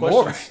couple got more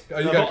more. questions. Oh,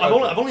 you I've, got-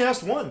 I've only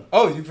asked one.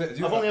 Oh,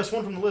 I've only asked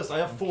one from the list. I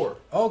have 4.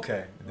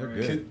 Okay. They're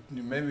Alright. good. Could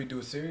you maybe do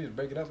a series,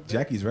 break it up a bit?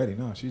 Jackie's ready.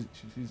 No, she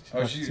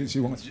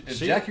wants. Is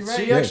She, Jackie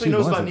ready? she Yeah, actually she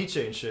knows wants about it.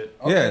 Nietzsche and shit.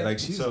 Okay. Yeah, like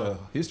she's So- a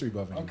history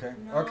buffing. Okay.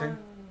 No. Okay.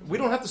 We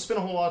don't have to spend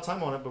a whole lot of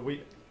time on it, but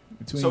we.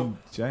 Between So,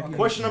 Jackie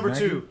Question and number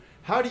Maggie? 2: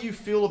 How do you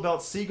feel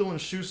about Siegel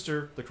and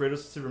Schuster, the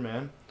creators of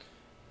Superman,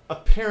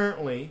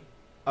 apparently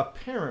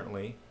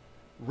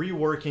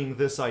reworking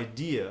this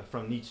idea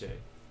from Nietzsche?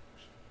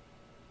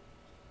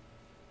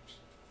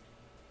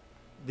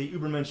 The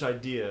Übermensch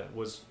idea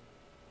was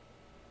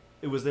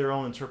their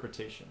own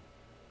interpretation.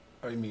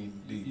 Oh, you mean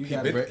You he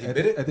gotta bit, break, he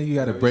bit it? I think you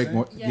got to Is that break what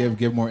more, you're saying?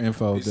 give more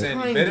info. You saying-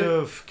 Kind bit it?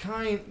 of,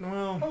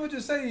 well. I would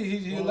just say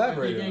he Well,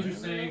 elaborated I on think it.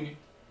 Andrew's saying,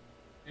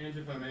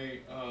 Andrew, if I may,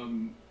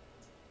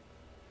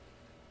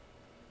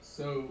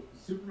 so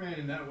Superman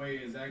in that way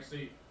is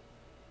actually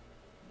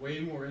way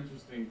more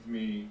interesting to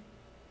me,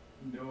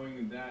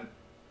 knowing that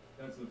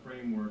that's the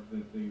framework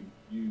that they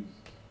use,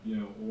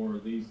 or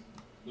at least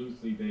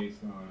loosely based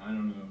on. I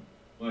don't know,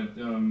 but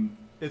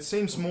It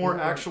seems more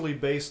Before- actually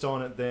based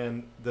on it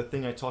than the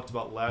thing I talked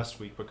about last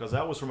week, because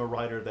that was from a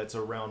writer that's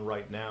around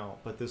right now.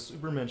 But this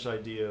Übermensch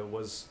idea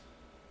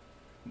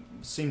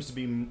seems to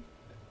be an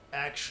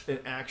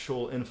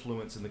actual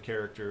influence in the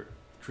character's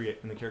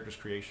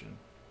creation.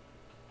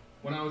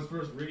 when I was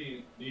first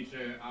reading Nietzsche,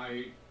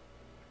 I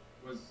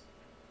was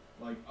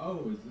like,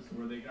 oh, is this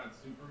where they got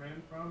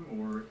Superman from,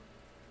 or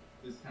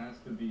this has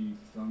to be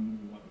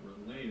somewhat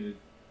related,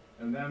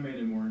 and that made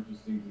it more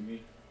interesting to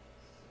me.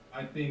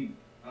 I think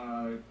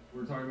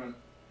we're talking about,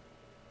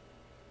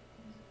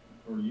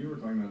 or you were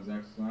talking about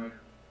Zack Snyder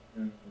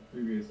in a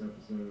previous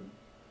episode,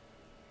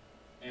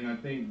 and I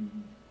think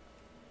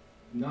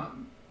not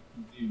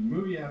the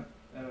movie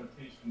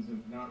adaptations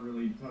have not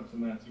really touched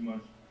on that too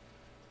much.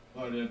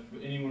 But if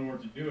anyone were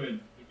to do it,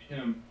 it'd be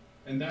him,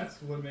 and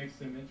that's what makes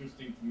him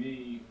interesting to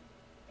me.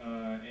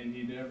 And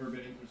he'd never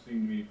been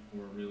interesting to me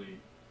before, really,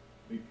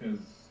 because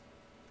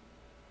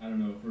I don't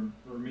know,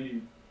 for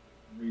many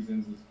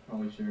reasons, it's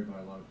probably shared by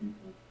a lot of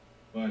people.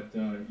 But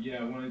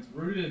yeah, when it's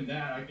rooted in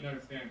that, I can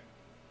understand.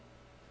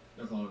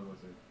 That's all I was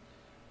saying.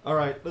 All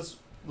right, let's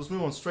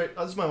move on straight.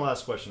 This is my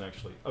last question,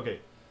 actually. Okay.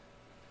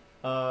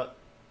 I'm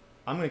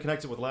going to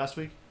connect it with last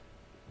week.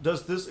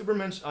 Does this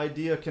Übermensch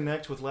idea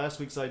connect with last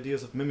week's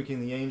ideas of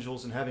mimicking the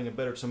angels and having a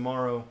better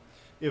tomorrow?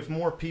 If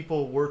more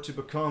people were to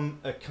become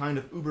a kind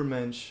of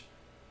Übermensch,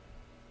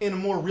 in a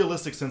more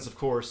realistic sense, of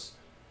course,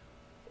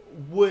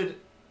 would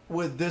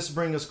this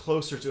bring us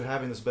closer to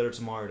having this better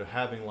tomorrow, to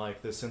having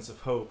like this sense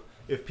of hope?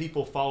 If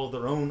people follow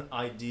their own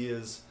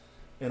ideas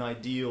and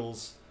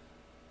ideals,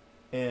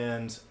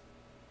 and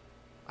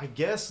I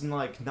guess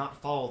like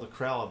not follow the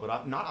crowd, but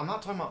I'm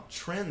not talking about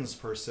trends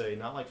per se,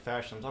 not like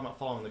fashion. I'm talking about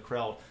following the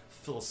crowd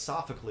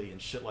philosophically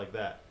and shit like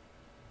that.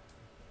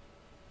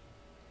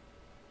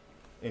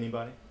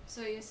 Anybody?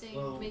 So you're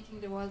saying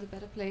making the world a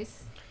better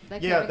place?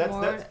 Like yeah,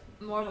 having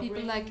more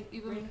people like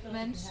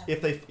Übermensch?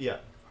 If they, yeah.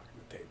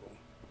 The table.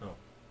 Oh,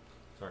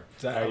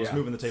 sorry. I was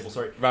moving the table.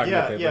 Sorry.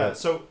 Yeah.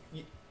 So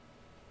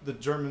the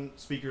German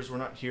speakers were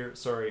not here.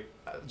 Sorry,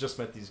 I just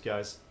met these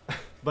guys,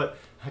 but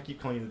I keep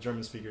calling you the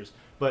German speakers.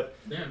 But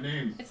their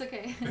names. It's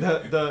okay. I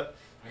didn't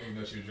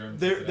know she was German.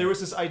 There was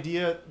this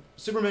idea.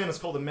 Superman is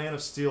called the Man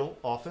of Steel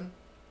often,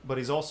 but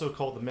he's also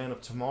called the Man of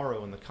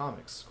Tomorrow in the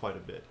comics quite a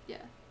bit. Yeah.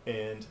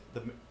 And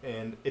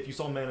if you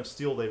saw Man of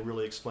Steel, they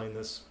really explain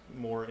this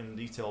more in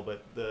detail.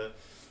 But the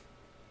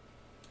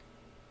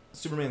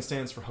Superman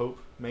stands for hope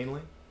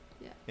mainly.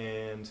 Yeah.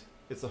 And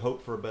it's the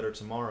hope for a better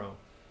tomorrow.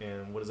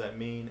 And what does that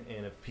mean?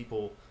 And if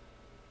people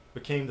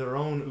became their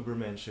own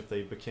Übermensch, if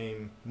they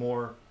became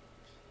more,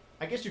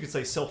 I guess you could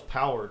say,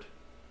 self-powered.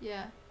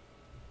 Yeah.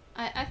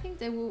 I think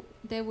they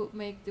would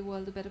make the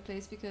world a better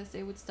place because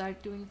they would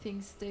start doing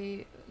things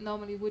they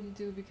normally wouldn't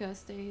do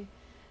because they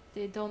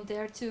don't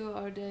dare to,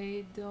 or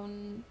they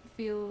don't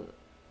feel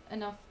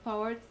enough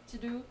power to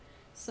do.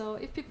 So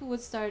if people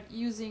would start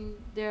using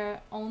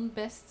their own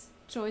best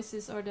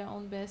choices or their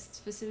own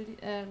best facility,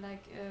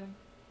 Fähigkeiten,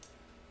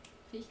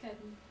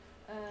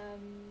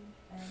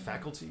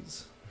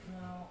 faculties.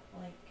 No,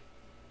 like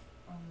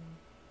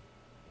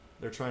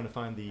they're trying to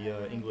find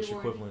the English the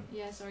word. equivalent.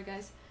 Yeah, sorry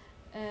guys.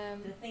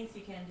 the things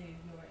you can do,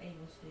 you are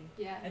able to do.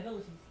 Yeah.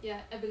 Abilities. Yeah,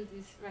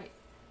 abilities, right.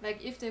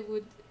 Like if they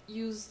would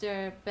use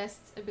their best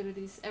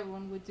abilities,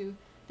 everyone would do,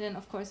 then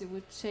of course it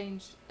would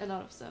change a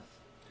lot of stuff.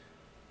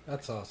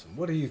 That's awesome.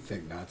 What do you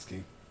think,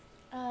 Natsuki?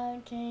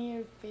 Can you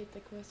repeat the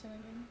question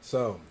again?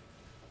 So,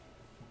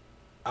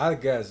 I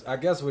guess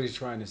what he's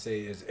trying to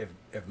say is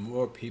if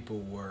more people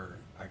were,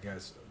 I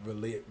guess,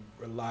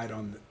 relied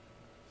on,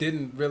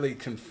 didn't really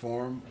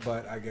conform,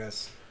 but I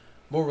guess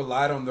more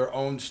relied on their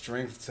own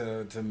strength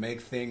to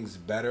make things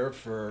better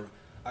for,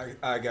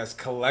 I guess,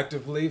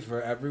 collectively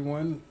for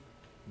everyone.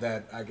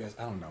 That I guess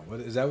I don't know. What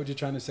is that? What you're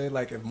trying to say?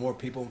 Like if more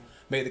people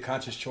made the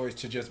conscious choice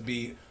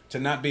to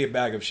not be a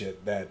bag of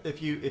shit. That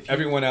if you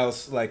everyone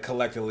else like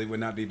collectively would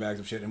not be bags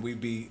of shit, and we'd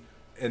be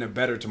in a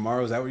better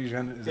tomorrow. Is that what you're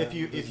trying to? If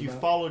you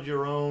followed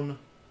your own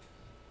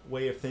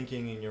way of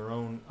thinking and your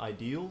own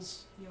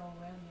ideals, Your own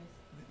values.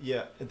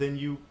 yeah,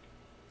 then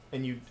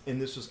and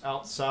this was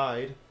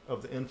outside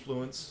of the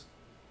influence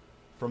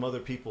from other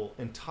people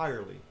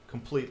entirely,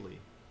 completely.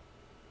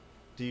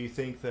 Do you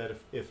think that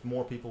if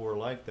more people were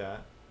like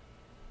that,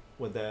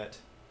 would that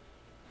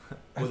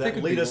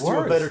lead us to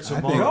a better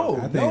tomorrow?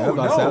 I think I'm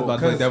about to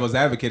play devil's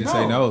advocate and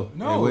say no.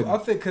 I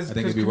think because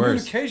it'd be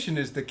worse. communication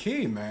is the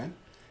key, man.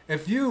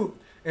 If you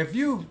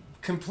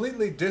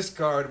completely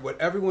discard what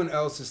everyone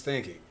else is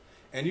thinking,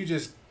 and you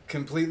just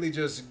completely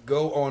just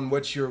go on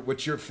what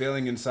you're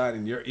feeling inside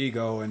and your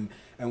ego and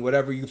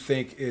whatever you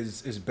think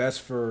is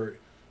best for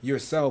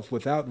yourself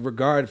without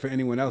regard for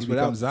anyone else,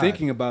 without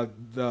thinking about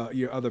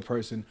your other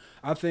person,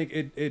 I think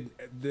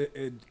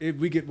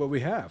we get what we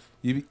have.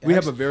 We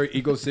have a very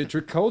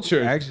egocentric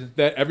culture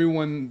that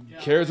everyone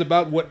cares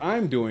about what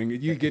I'm doing.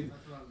 You get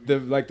the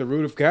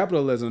root of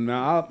capitalism.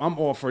 Now I'm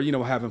all for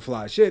having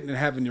fly shit and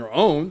having your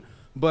own,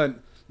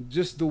 but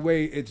just the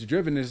way it's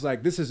driven is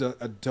like this is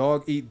a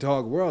dog eat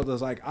dog world.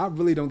 It's like I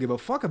really don't give a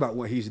fuck about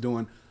what he's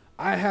doing.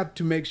 I have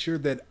to make sure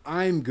that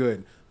I'm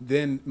good,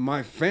 then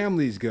my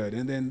family's good,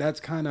 and then that's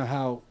kind of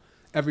how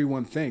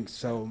everyone thinks.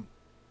 So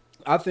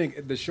I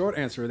think the short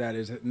answer to that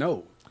is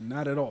no,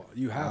 not at all.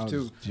 You have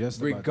to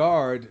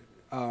regard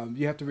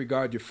You have to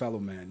regard your fellow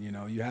man. You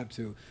know, you have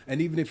to,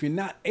 and even if you're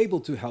not able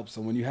to help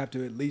someone, you have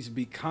to at least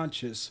be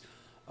conscious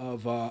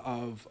of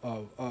the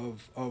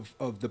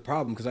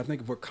problem. Because I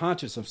think if we're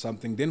conscious of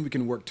something, then we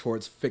can work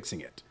towards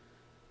fixing it.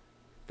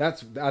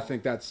 I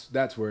think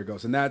that's where it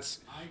goes, and I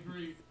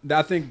agree.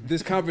 I think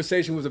this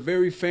conversation was a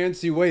very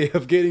fancy way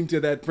of getting to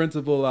that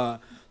principal.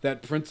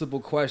 That principal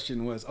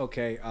question was,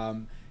 okay,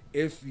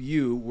 if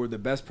you were the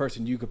best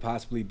person you could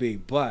possibly be,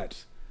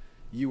 but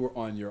you were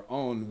on your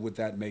own, would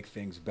that make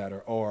things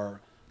better?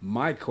 Or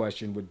my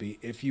question would be,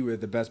 if you were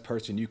the best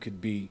person you could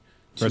be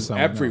to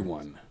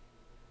everyone,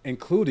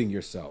 including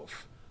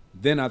yourself,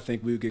 then I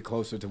think we would get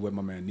closer to what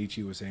my man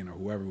Nietzsche was saying, or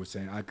whoever was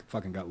saying. I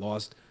fucking got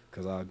lost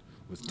because I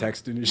was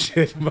texting and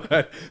shit,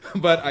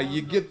 but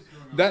you get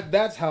that.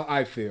 That's how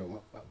I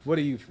feel. What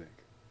do you think?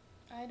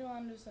 I don't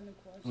understand the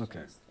question.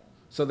 Okay.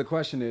 So the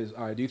question is,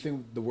 all right, do you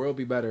think the world would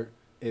be better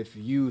if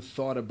you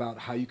thought about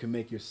how you can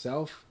make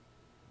yourself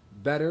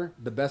better,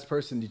 the best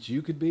person that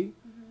you could be?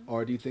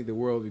 Or do you think the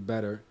world would be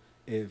better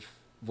if,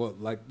 well,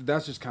 like,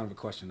 that's just kind of a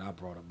question I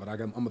brought up, but I'm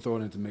going to throw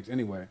it into the mix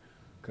anyway.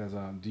 Because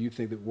do you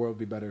think the world would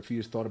be better if you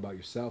just thought about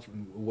yourself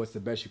and what's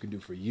the best you can do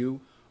for you?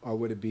 Or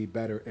would it be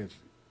better if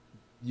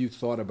you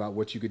thought about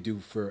what you could do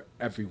for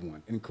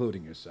everyone,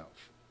 including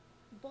yourself?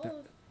 Both.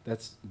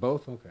 That's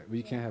both? Okay. Well,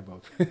 you can't have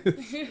both.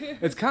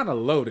 It's kind of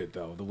loaded,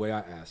 though, the way I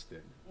asked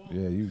it.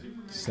 Yeah, you.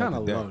 It's kind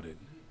of loaded.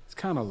 It's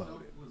kind of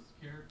loaded. Selfless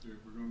character,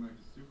 if we're going back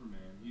to Superman,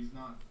 he's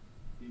not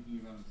thinking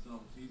about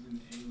himself. He's an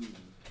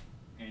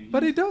alien.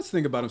 But he does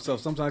think about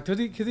himself sometimes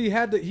because he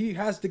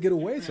has to get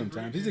away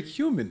sometimes. He's a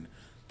human.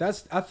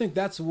 I think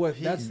that's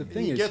the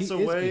thing. He gets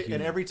away,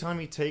 and every time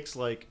he takes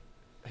like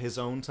his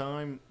own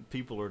time,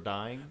 people are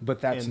dying.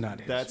 But that's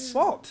not his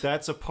fault.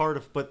 That's a part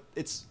of. But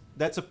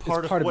that's a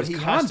part of what he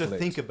has to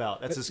think about.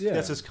 That's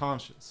his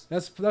conscience.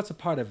 That's a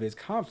part of his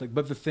conflict.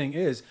 But the thing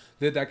is,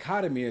 the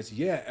dichotomy is,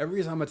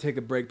 every time I take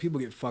a break, people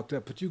get fucked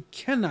up. But you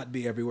cannot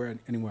be everywhere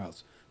anywhere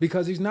else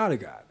because he's not a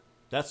god.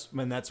 That's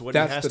what he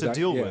has to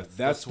deal with.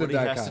 That's what he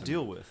has to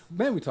deal with.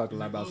 Man, we talked a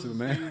lot about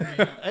Superman.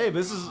 Hey,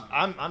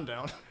 I'm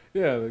down.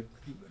 Yeah,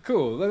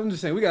 cool. I'm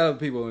just saying, we got other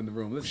people in the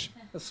room. Let's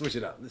switch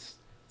it up. Let's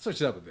switch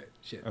it up a bit.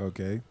 Shit.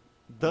 Okay.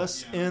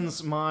 Thus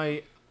ends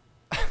my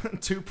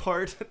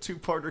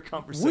two-parter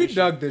conversation. We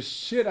dug the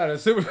shit out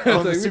of Superman.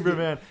 On the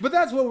Superman. But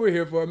that's what we're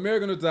here for.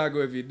 American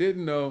Otaku, if you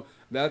didn't know,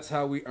 that's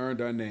how we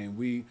earned our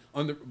name.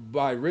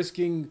 By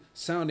risking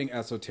sounding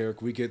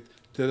esoteric, we get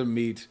to the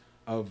meat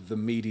of the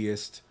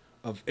meatiest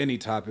of any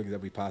topic that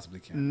we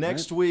possibly can.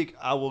 Next week,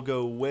 I will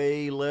go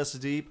way less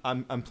deep.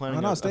 I'm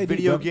planning a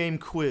video game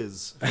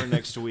quiz for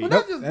next week.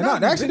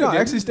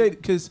 Actually stay,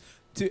 because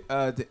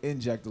to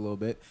inject a little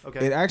bit,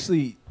 it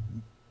actually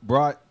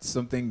brought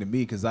something to me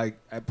because I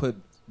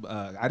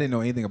didn't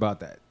know anything about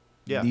that.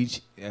 Yeah.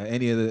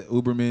 Any of the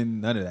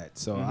Ubermen, none of that.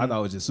 So I thought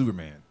it was just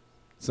Superman.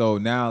 So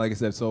now, like I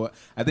said,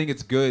 I think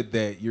it's good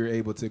that you're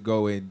able to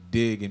go and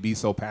dig and be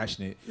so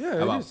passionate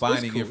about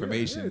finding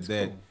information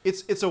that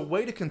it's a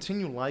way to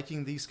continue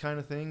liking these kind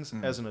of things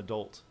as an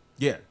adult.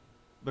 Yeah.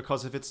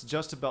 Because if it's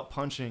just about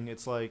punching,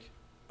 it's like,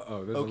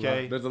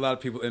 there's a lot of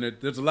people in it.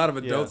 There's a lot of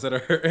adults that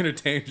are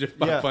entertained just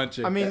by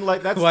punching. I mean,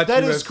 like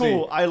that is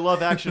cool. I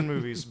love action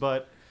movies,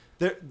 but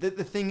the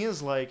thing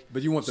is, like,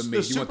 but you want the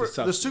meat. You want the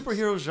substance. The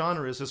superhero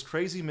genre is this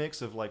crazy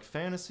mix of like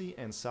fantasy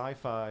and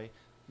sci-fi.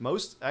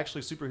 Most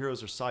actually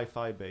superheroes are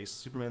sci-fi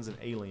based. Superman's an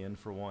alien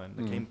for one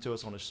that came to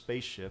us on a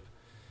spaceship,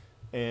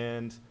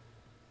 and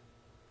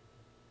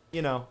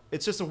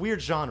it's just a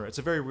weird genre. It's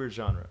a very weird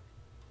genre.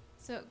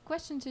 So,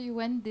 question to you: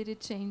 when did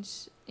it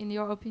change, in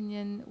your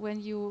opinion,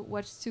 when you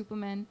watched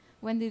Superman?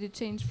 When did it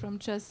change from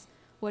just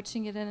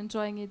watching it and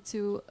enjoying it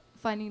to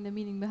finding the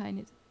meaning behind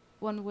it?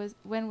 When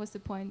was the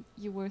point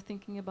you were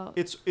thinking about?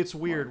 It's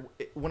weird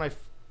when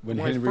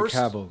Henry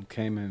Cavill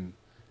came in.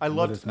 I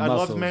loved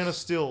Man of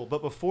Steel,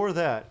 but before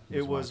that,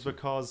 it was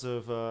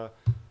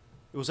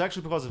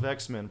actually because of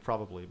X-Men,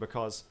 probably,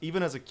 because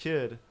even as a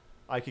kid,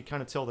 I could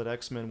kind of tell that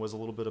X-Men was a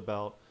little bit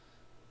about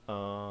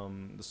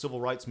the civil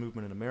rights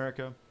movement in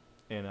America,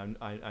 and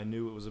I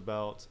knew it was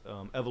about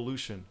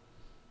evolution.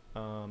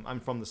 I'm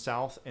from the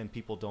South, and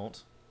people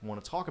don't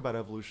want to talk about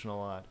evolution a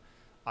lot.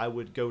 I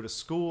would go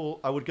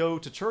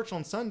to church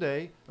on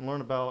Sunday and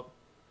learn about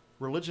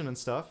religion and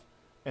stuff.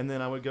 And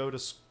then I would go to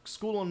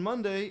school on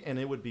Monday, and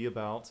it would be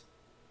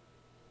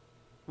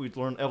we'd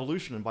learn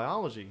evolution and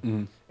biology.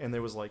 Mm-hmm. And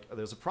there's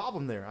a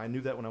problem there. I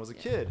knew that when I was a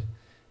kid.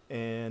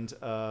 And,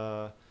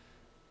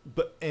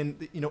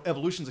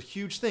 evolution's a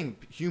huge thing.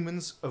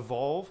 Humans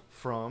evolve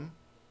from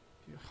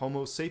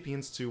Homo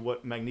sapiens to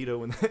what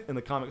Magneto in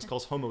the comics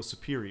calls Homo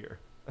superior.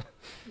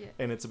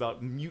 And it's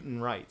about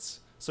mutant rights.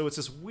 So it's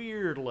this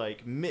weird,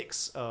 like,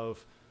 mix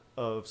of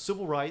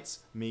civil rights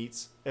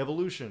meets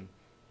evolution.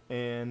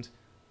 And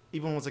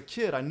even when I was a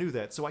kid, I knew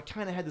that. So I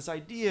kind of had this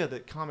idea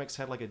that comics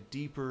had like a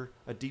deeper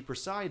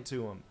side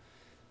to them.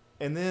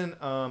 And then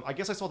I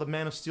guess I saw the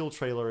Man of Steel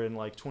trailer in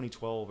like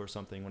 2012 or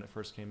something when it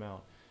first came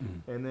out.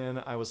 Mm-hmm. And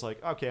then I was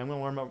like, okay, I'm going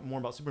to learn more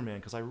about Superman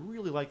because I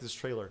really like this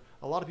trailer.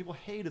 A lot of people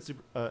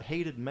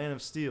hated Man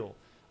of Steel.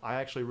 I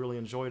actually really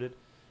enjoyed it.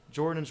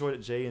 Jordan enjoyed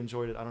it. Jay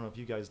enjoyed it. I don't know if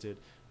you guys did.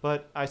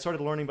 But I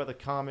started learning about the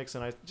comics,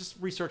 and I just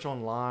research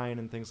online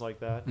and things like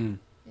that.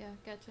 Yeah,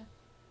 gotcha.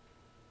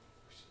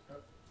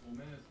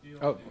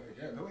 Oh,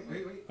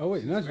 oh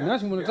wait! Now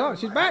she want to talk.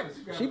 She's back.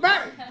 She's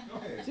back.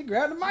 She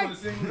grabbed the mic.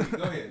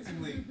 Go ahead.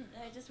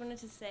 I just wanted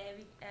to say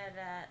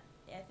that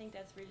I think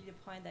that's really the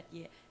point that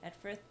you at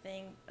first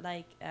think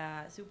like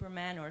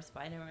Superman or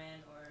Spider-Man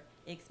or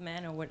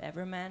X-Men or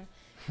whatever man,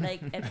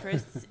 like at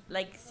first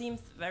like seems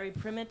very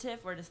primitive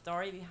or the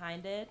story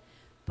behind it,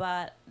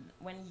 but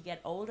when you get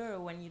older or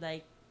when you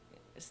like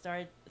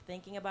start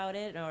thinking about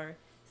it or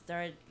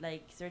start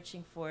like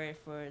searching for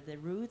the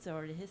roots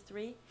or the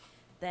history,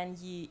 then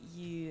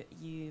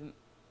you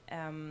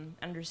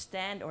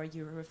understand or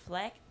you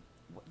reflect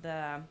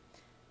the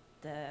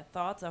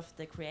thoughts of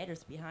the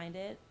creators behind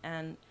it,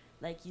 and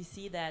like you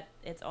see that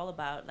it's all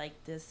about like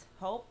this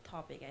hope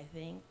topic, I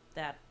think,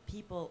 that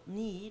people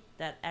need,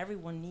 that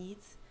everyone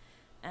needs,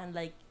 and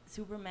like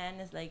Superman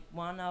is like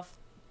one of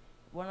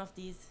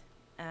these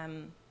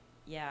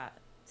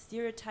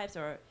stereotypes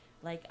or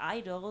like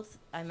idols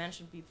I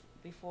mentioned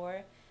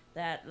before,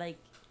 that like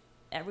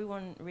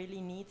everyone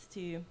really needs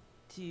to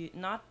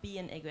not be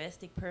an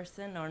egoistic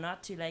person or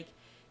not to like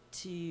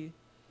to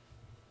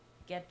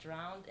get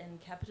drowned in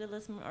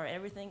capitalism or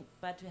everything,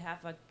 but to have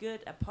a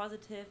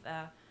positive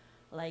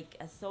like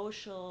a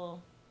social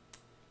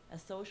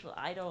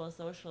idol, a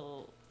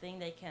social thing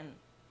they can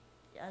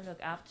look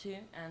up to,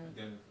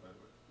 and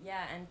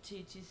and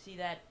to see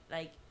that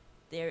like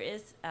there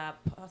is a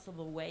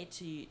possible way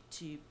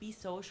to be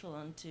social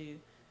and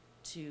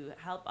to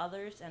help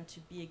others and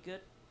to be a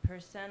good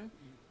person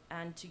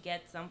and to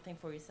get something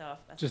for yourself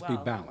as Just well.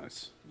 be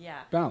balanced.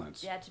 Yeah.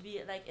 Balance. Yeah, to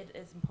be like it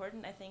is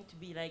important, I think, to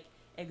be like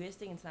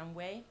egoistic in some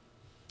way,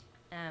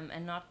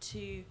 and not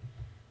too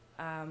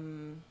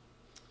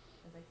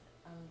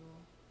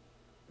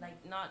like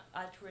not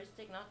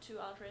altruistic, not too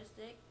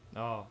altruistic.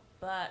 Oh.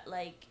 But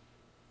like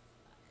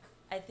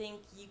I think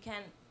you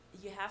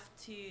have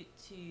to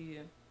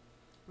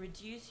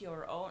reduce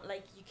your own,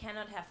 like you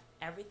cannot have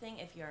everything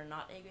if you're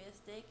not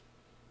egoistic,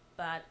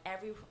 but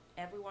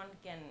everyone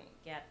can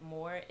get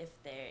more if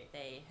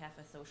they have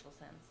a social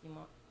sense. You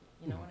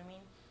know what I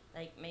mean?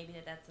 Like maybe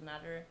that's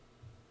another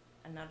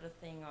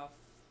thing of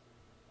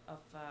I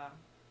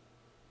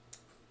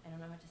don't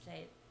know how to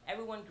say it.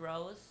 Everyone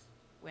grows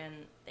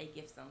when they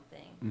give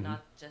something,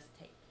 not just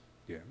take.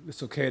 Yeah,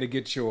 it's okay to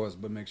get yours,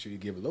 but make sure you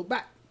give a little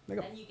back.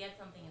 Then you get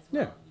something as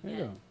well. Yeah, you there get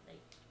you go. like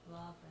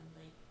love and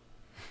like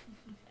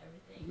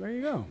everything. There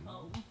you go.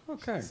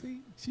 Okay.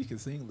 See, she can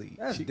sing lead.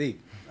 That's deep.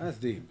 That's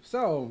deep.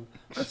 So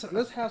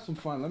let's have some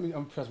fun.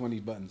 I'm press one of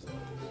these buttons.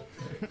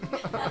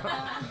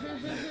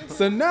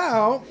 So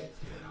now,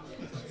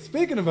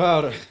 speaking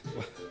about it.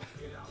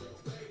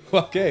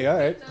 Okay, all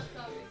right.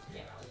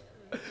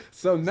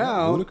 So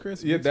now,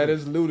 ludicrous? yeah, that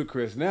is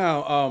ludicrous.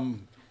 Now,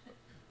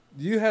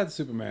 you had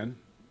Superman,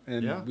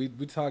 and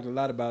we talked a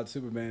lot about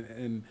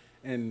Superman,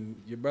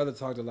 and your brother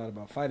talked a lot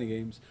about fighting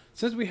games.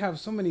 Since we have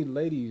so many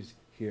ladies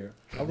here,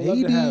 I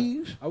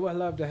would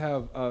love to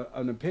have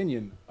an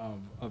opinion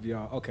of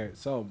y'all. Okay,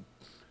 so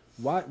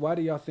why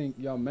do y'all think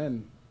y'all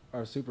men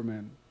are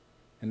Superman,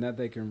 and that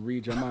they can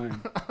read your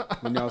mind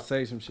when y'all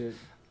say some shit,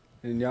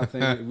 and y'all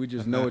think that we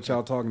just know what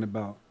y'all talking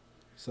about?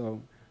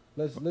 So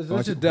let's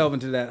just delve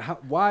into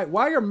that. Why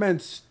are men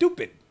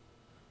stupid?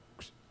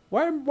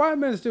 Why are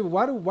men stupid?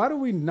 Why do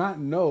we not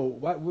know?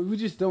 Why we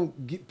just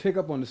don't pick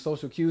up on the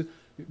social cues?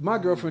 My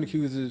girlfriend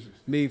accuses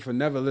me for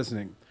never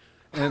listening,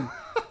 and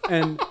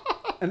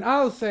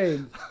I'll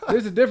say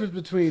there's a difference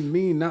between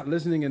me not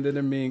listening and then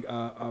there being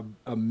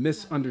a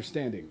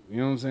misunderstanding. You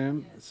know what I'm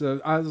saying? So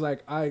I was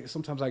like,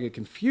 sometimes I get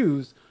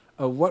confused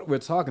of what we're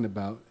talking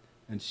about,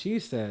 and she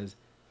says,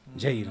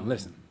 "Jay, you don't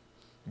listen."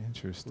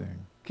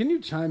 Interesting. Can you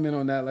chime in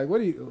on that? Like, what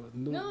do you?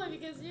 No,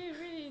 because you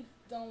really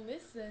don't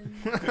listen.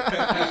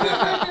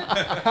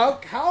 How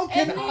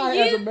can and I,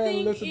 as a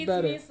man, listen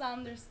better? It's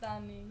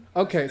misunderstanding.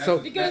 Okay, so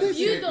because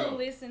you don't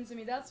listen to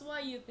me, that's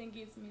why you think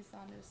it's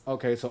misunderstanding.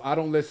 Okay, so I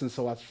don't listen,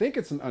 so I think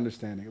it's an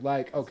understanding.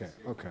 Like, okay.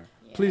 Yeah.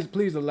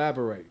 Please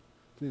elaborate.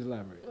 Please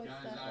elaborate. Guys,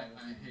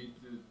 I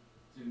hate to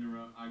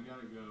interrupt. I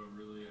gotta go.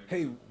 Really.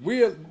 Hey,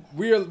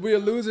 we're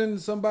losing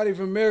somebody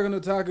from American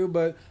Otaku,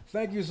 but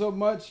thank you so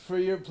much for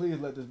your. Please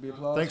let this be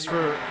applause. Thanks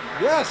for.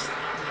 Yes.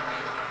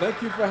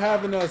 Thank you for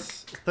having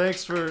us.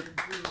 Thanks for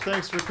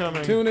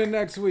coming. Tune in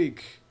next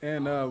week,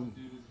 and do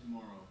this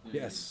tomorrow.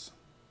 yes.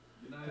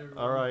 Good night, everyone.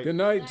 All right. Good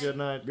night. Good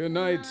night. Good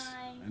night.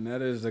 And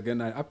that is a good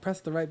night. I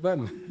pressed the right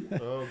button.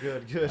 Oh,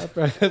 good.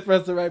 I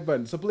pressed the right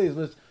button. So please,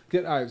 let's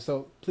get. All right.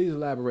 So please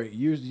elaborate.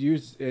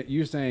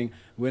 You're saying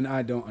when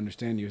I don't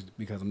understand you it's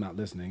because I'm not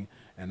listening,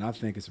 and I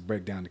think it's a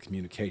breakdown to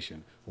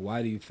communication.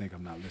 Why do you think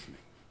I'm not listening?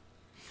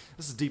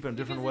 This is deep in a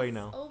different because way it's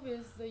now.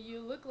 obvious that you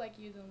look like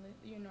you're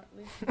not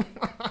listening.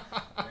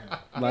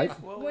 Like?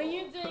 When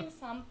you're doing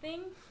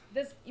something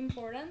that's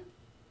important,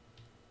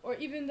 or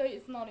even though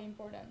it's not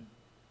important,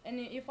 and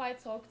if I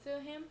talk to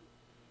him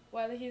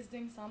while he's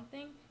doing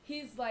something,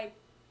 he's like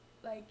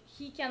like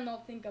he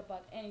cannot think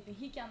about anything.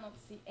 He cannot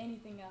see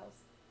anything else.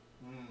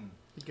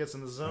 He gets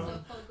in the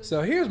zone.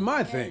 So here's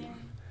my thing.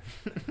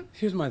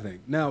 Here's my thing.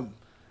 Now,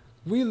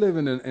 we live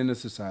in a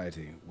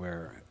society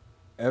where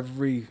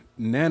every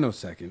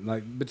nanosecond,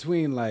 like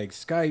between like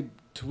Skype,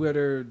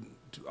 Twitter,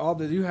 all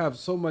that, you have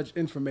so much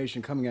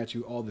information coming at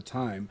you all the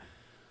time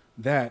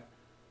that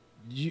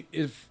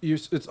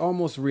it's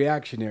almost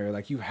reactionary.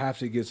 Like you have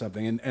to get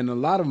something, and a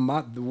lot of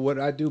what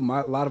I do,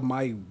 a lot of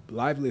my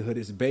livelihood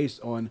is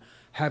based on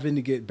having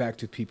to get back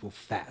to people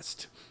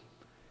fast.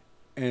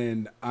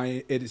 And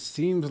it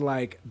seems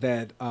like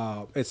that.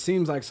 It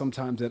seems like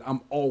sometimes that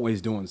I'm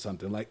always doing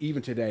something. Like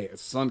even today, a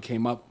sun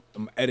came up.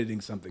 I'm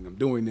editing something. I'm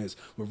doing this.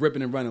 We're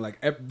ripping and running. Like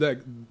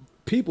the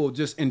people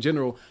just in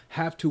general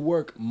have to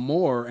work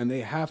more, and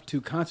they have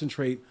to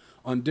concentrate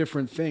on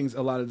different things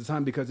a lot of the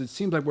time because it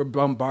seems like we're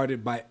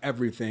bombarded by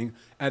everything,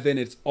 and then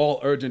it's all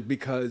urgent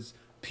because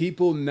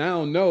people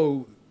now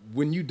know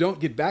when you don't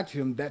get back to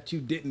them that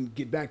you didn't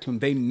get back to them.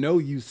 They know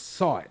you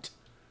saw it.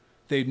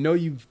 They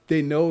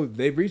know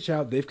they've reached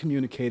out, they've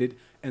communicated,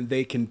 and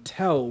they can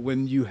tell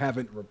when you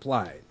haven't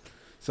replied.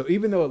 So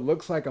even though it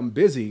looks like I'm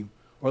busy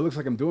or it looks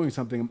like I'm doing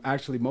something, I'm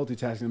actually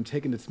multitasking. I'm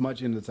taking as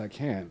much in as I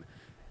can.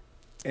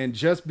 And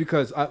just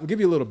because, I'll give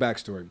you a little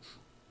backstory.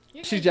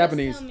 She's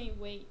Japanese. Tell me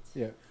wait.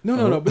 Yeah.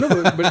 No.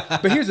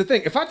 But here's the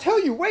thing. If I tell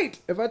you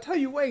wait,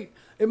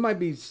 it might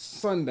be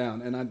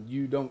sundown and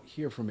you don't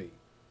hear from me.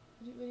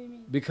 What do you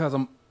mean? Because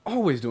I'm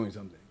always doing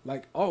something.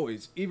 Like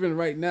always. Even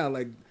right now,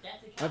 like.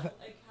 That's a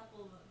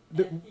couple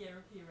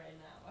therapy right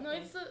now. No,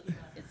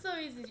 it's so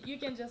easy. You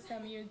can just tell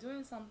me you're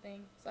doing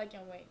something, so I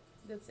can wait.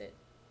 That's it.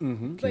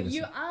 Mm-hmm. But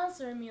you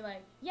answer me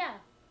like, yeah,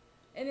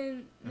 and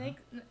then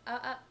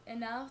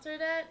and after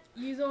that,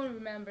 you don't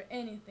remember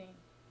anything.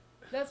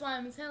 That's why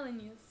I'm telling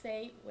you,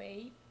 say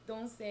wait.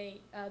 Don't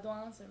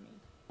answer me.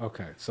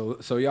 Okay, so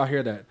y'all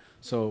hear that?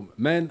 So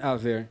men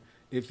out there,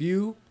 if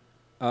you,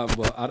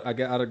 I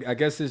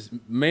guess this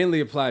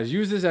mainly applies.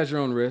 Use this at your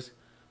own risk.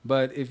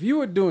 But if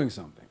you are doing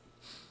something,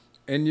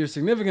 and your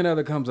significant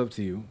other comes up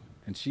to you,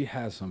 and she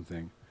has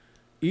something,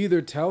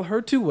 either tell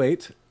her to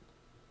wait.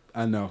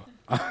 I know.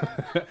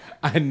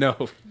 I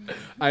know.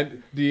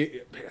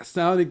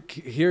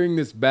 Hearing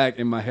this back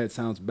in my head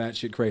sounds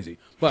batshit crazy.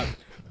 But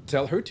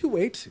tell her to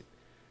wait.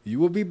 You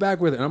will be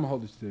back with her. And I'm going to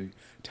hold this to you.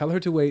 Tell her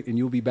to wait and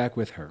you'll be back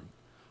with her.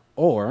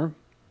 Or,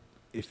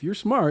 if you're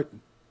smart,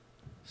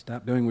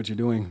 stop doing what you're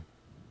doing.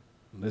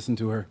 Listen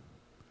to her.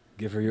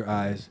 Give her your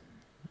eyes.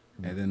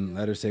 And then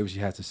let her say what she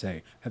has to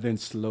say. And then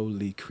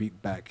slowly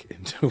creep back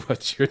into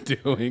what you're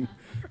doing.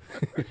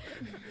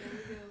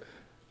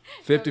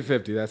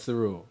 50-50, that's the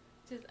rule.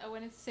 Just I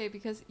wanted to say,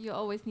 because you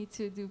always need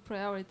to do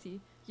priority.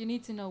 You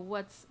need to know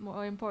what's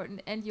more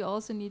important, and you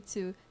also need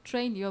to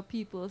train your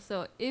people.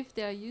 So if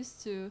they're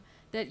used to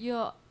that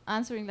you're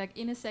answering like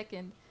in a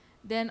second,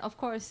 then of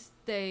course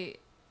they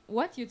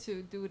want you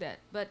to do that.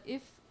 But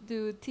if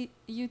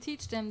you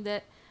teach them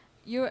that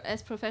you're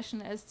as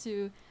professional as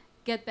to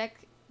get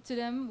back to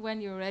them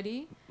when you're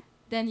ready,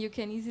 then you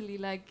can easily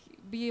like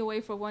be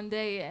away for one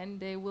day, and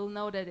they will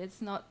know that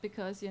it's not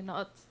because you're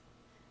not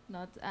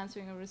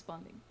answering or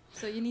responding.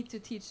 So you need to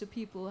teach the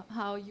people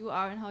how you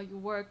are and how you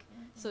work,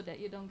 so that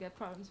you don't get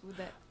problems with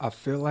that. I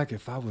feel like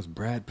if I was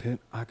Brad Pitt,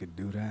 I could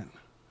do that.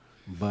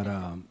 But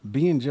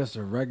being just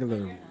a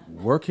regular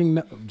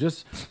working,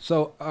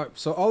 so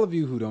all of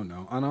you who don't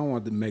know, I don't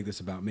want to make this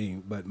about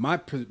me, but my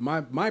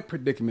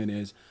predicament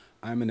is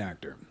I'm an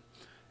actor,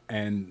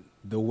 and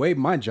the way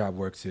my job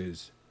works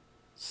is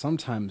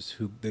sometimes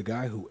the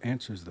guy who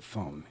answers the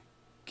phone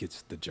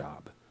gets the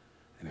job,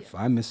 and if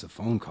I miss a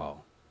phone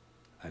call,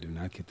 I do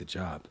not get the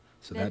job.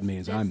 So that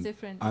means that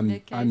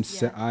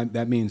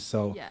means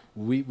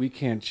we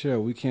can't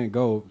chill. We can't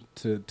go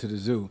to the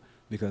zoo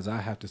because I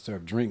have to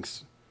serve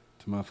drinks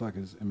to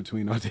motherfuckers in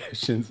between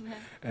auditions. Yeah.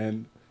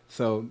 And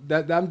so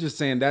that I'm just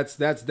saying that's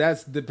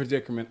the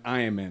predicament I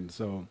am in.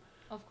 So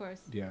of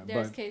course, yeah,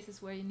 there's cases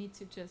where you need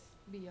to just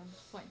be on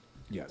point.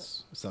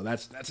 Yes. So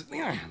that's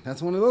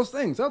one of those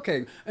things.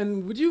 Okay.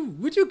 And would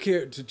you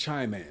care to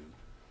chime in?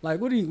 Like,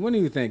 what do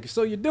you think?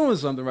 So you're doing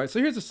something, right? So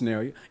here's a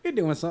scenario. You're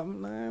doing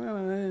something,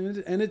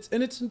 and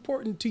it's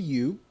important to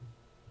you.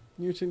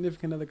 Your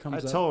significant other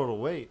comes up. I tell her to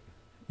wait.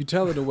 You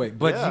tell her to wait,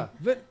 but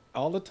but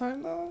all the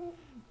time though.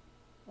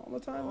 All the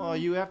time. Well,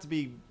 you have to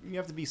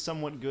be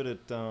somewhat good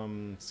at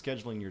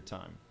scheduling your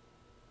time.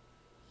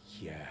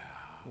 Yeah.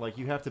 Like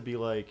you have to be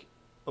like,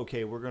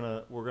 okay, we're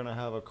gonna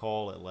have a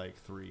call at like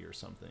 3 or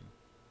something.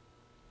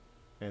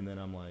 And then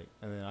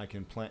I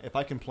can plan. If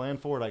I can plan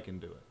for it, I can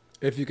do it.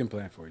 If you can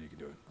plan for it, you can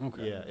do it.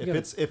 Okay. Yeah.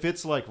 If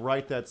it's like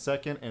right that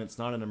second and it's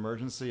not an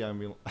emergency, I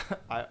mean,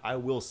 I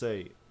will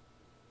say,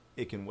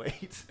 it can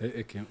wait.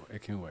 It can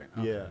wait.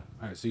 Okay. Yeah.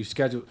 All right. So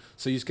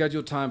you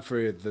schedule time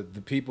for the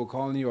people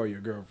calling you or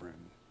your girlfriend.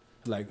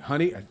 Like,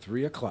 honey, at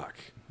 3:00.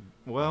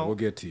 Well, we'll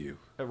get to you.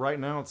 Right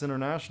now it's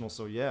international,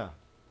 so yeah.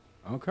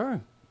 Okay.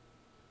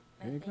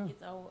 I think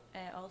it's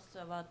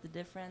also about the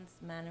difference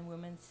men and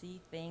women see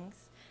things.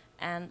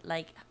 And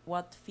like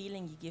what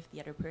feeling you give the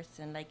other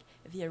person. Like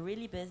if you're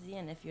really busy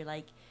and if you're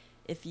like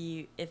if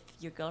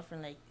your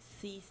girlfriend like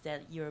sees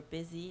that you're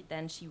busy,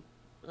 then she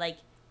like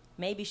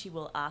maybe she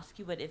will ask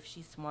you, but if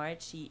she's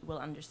smart, she will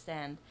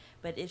understand.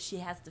 But if she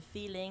has the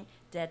feeling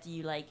that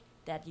you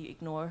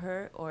ignore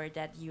her, or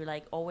that you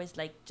like always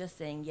like just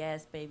saying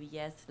yes baby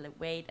yes, like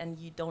wait, and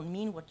you don't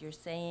mean what you're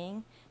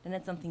saying, then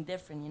it's something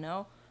different, you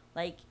know.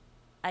 Like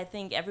I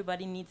think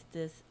everybody needs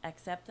this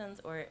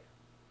acceptance, or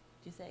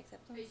do you say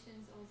acceptance?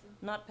 Patience also.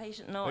 Not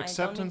patient. No,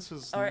 acceptance I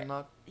don't is or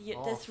not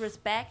this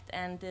respect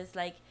and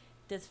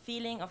this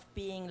feeling of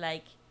being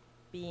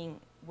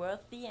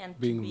worthy and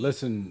being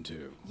listened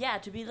to. Yeah,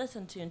 to be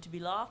listened to and to be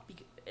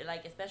loved,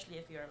 like especially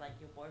if you're like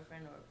your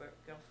boyfriend or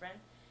girlfriend,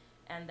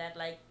 and that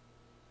like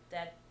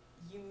that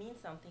you mean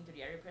something to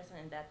the other person,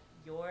 and that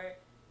your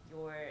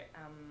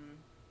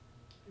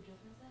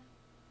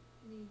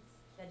needs.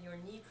 That your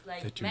needs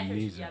like that your matter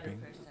needs to the are other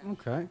being person.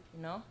 okay.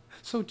 You know.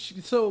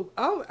 So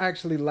I'll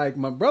actually like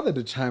my brother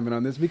to chime in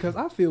on this, because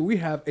I feel we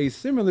have a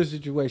similar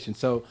situation.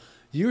 So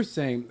you're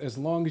saying as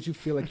long as you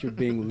feel like you're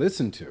being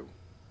listened to,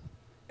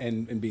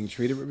 and being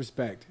treated with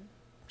respect,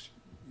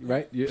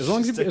 right? As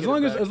long as they're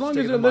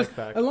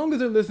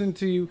listening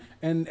to you,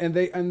 and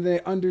they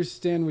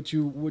understand what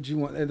you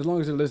want, and as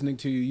long as they're listening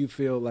to you, you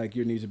feel like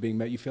your needs are being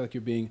met. You feel like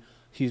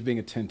he's being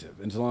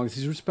attentive, and as long as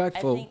he's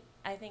respectful.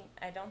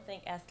 I don't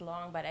think as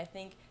long, but I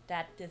think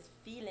that this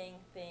feeling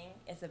thing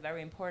is a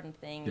very important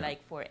thing, Yeah.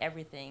 like for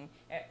everything,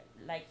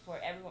 like for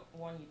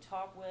everyone you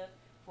talk with,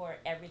 for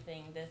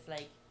everything. This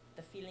like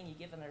the feeling you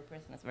give another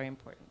person is very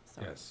important.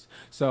 So. Yes.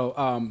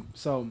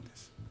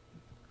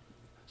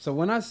 So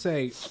when I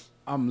say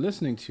I'm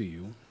listening to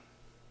you,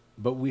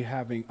 but we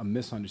having a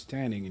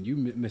misunderstanding, and you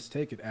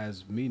mistake it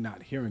as me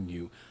not hearing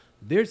you,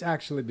 there's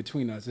actually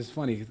between us. It's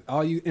funny.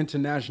 All you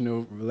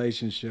international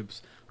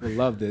relationships will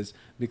love this,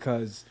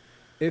 because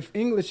if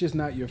English is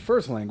not your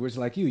first language,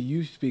 like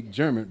you speak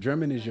German.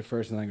 German is your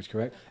first language,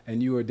 correct?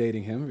 And you were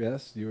dating him,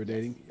 yes? You were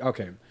dating?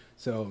 Okay.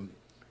 So,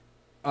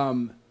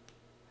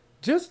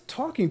 just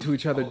talking to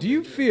each other, do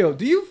you feel,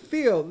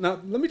 now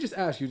let me just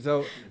ask you,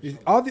 so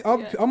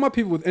all my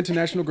people with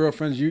international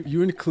girlfriends,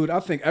 you include, I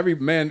think every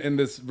man in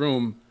this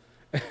room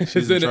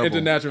is in an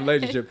international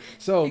relationship.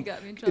 So, You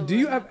got me in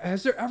trouble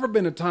has there ever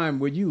been a time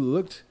where you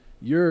looked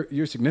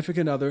your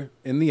significant other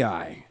in the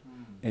eye,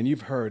 and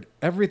you've heard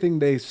everything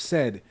they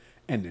said,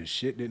 and the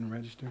shit didn't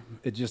register?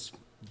 It just,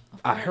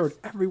 I heard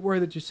every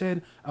word that you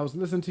said. I was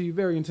listening to you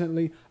very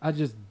intently. I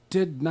just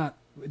did not,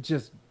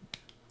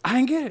 I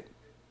didn't get it.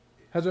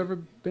 Has there ever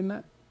been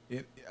that?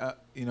 I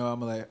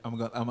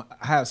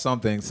have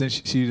something, since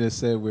she just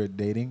said we're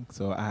dating,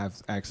 so I'm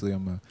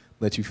gonna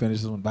let you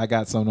finish this one. But I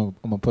got something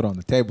I'm gonna put on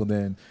the table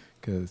then,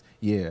 because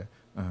okay,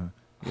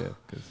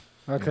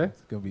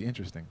 it's gonna be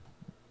interesting.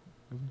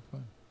 It'll be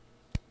fun.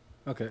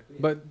 Okay,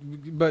 but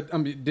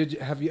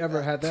have you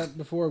ever had that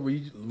before, where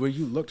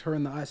you looked her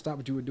in the eye, stopped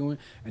what you were doing,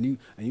 and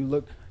you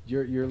looked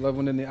your loved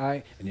one in the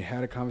eye, and you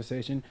had a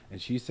conversation,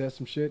 and she said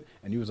some shit,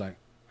 and you was like,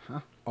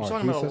 huh? You're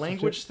talking about a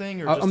language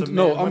thing, or just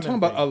I'm talking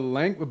about a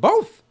language.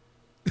 Both.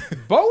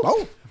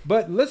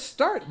 But let's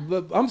start.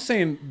 I'm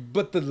saying,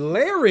 but the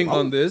layering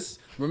on this.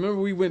 Remember,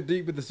 we went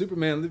deep with the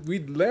Superman.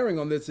 Layering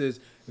on this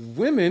is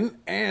women,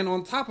 and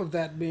on top of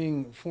that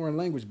being foreign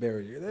language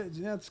barrier.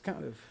 That's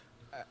kind of.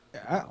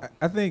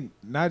 I think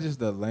not just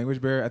the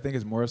language barrier. I think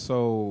it's more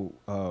so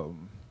how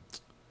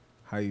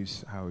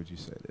would you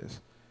say this?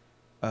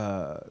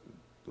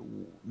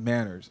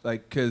 Manners,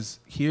 like, because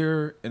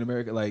here in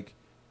America, like,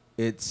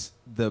 it's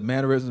the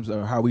mannerisms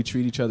or how we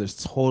treat each other is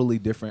totally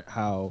different.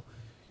 How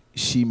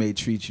she may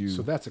treat you.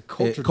 So that's a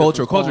culture.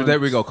 There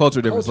we go.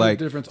 Culture difference. Like,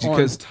 difference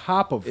because on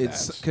top of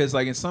it's that. Because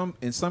like in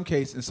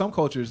some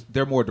cultures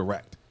they're more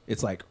direct.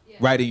 It's like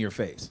right in your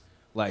face.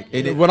 Like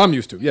what I'm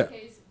used to. Yeah. In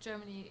case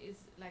Germany is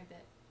like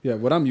that. Yeah,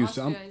 what I'm used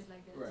Austria to. is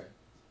like that. Right.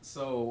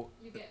 So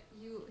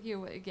you hear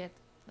what you get,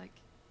 like,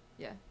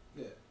 yeah.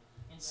 Yeah.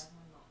 And it's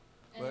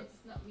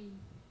not me.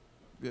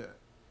 Yeah.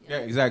 Yeah,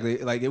 exactly.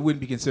 Like, it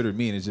wouldn't be considered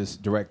mean. It's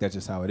just direct. That's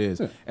just how it is.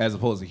 Yeah. As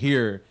opposed to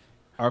here,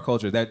 our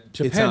culture, that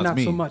Japan, it sounds not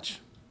mean. so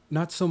much.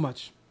 Not so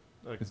much.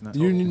 Like, it's not.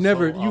 You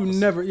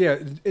never. Yeah,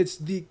 it's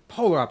the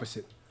polar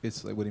opposite.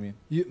 It's like, what do you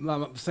mean?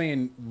 I'm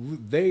saying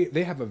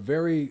they have a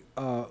very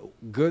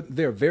good.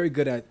 They're very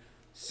good at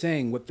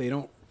saying what they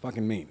don't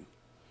fucking mean.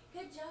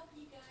 Good job,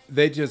 you guys.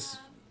 They just.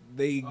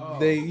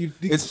 You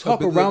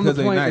talk around the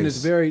point, nice. And it's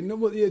very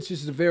it's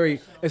just a very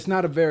it's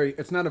not a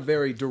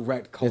very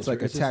direct culture. It's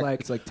like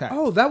it's like tact.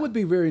 Oh, that would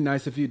be very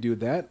nice if you do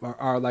that,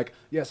 or like,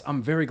 yes,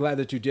 I'm very glad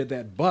that you did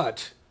that,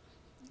 but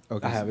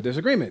I have a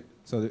disagreement.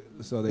 So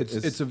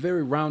it's a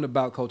very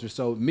roundabout culture.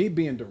 So me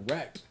being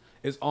direct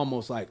is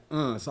almost like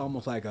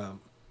a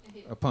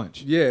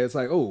punch. Yeah, it's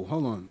like, oh,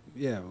 hold on,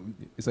 yeah,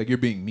 it's like you're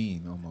being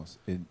mean almost.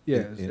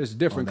 It's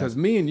different because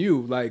me and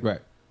you, like,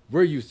 right.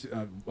 We're used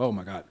to, oh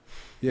my God.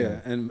 Yeah.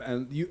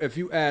 And you, if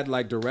you add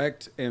like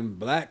direct and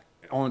black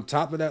on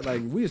top of that,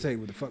 like, we just say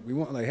what the fuck we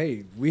want. Like,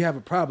 hey, we have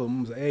a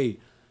problem. Like, hey,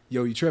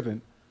 yo, you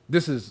tripping.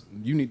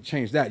 You need to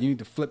change that. You need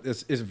to flip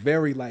this. It's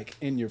very like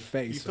in your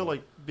face. You feel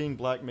like being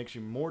black makes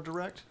you more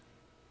direct?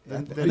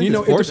 Then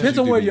it depends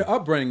on where your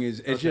upbringing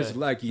is. It's just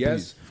like,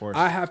 yes,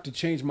 I have to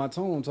change my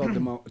tone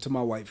talking to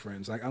my white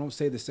friends. Like, I don't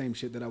say the same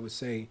shit that I would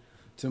say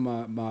to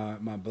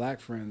my black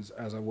friends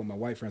as I would my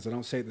white friends. I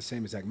don't say it the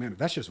same exact manner.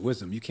 That's just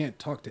wisdom. You can't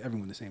talk to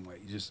everyone the same way.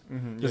 You just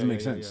doesn't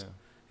make sense.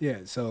 Yeah.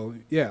 So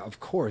of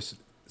course.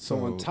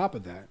 So on top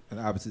of that, an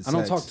opposite I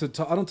don't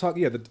talk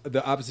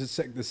the opposite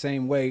sex the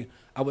same way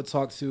I would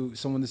talk to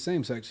someone the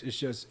same sex. It's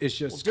just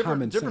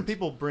common sense. Different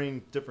people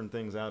bring different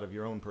things out of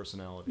your own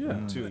personality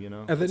too, you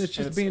know. And then it's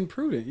just being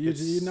prudent.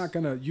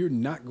 You're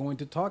not going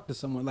to talk to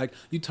someone like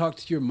you talk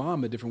to your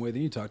mom a different way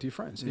than you talk to your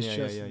friends. It's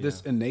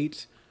this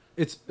innate.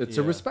 It's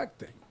a respect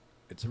thing.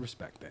 It's a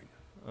respect thing.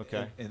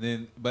 Okay. And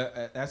then,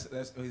 but that's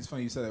it's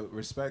funny you said that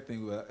respect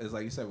thing is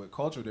like you said with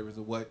cultural difference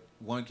of what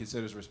one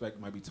considers respect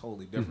might be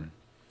totally different. Mm-hmm.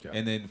 Yeah.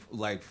 And then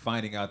like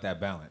finding out that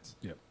balance,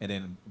 and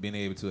then being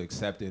able to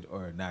accept it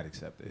or not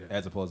accept it,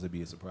 as opposed to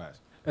be a surprise.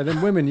 And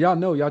then women, y'all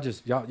know, y'all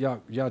just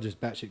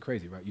batshit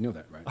crazy, right? You know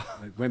that, right?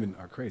 Like, women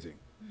are crazy.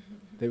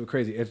 They were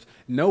crazy. If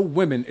no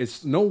woman is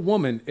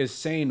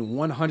sane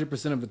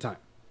 100% of the time.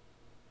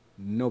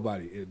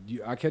 Nobody.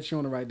 I catch you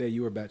on the right day,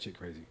 you were batshit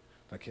crazy.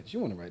 If I catch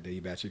you on the right day,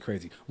 you batshit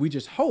crazy. We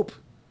just hope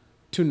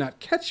to not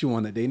catch you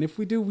on that day, and if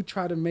we do, we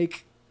try to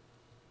make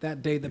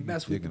that day the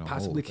best we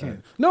possibly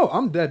can. No,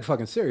 I'm dead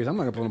fucking serious. I'm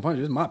not gonna pull no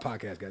punches. This is my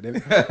podcast,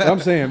 goddammit. I'm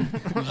saying,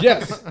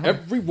 yes,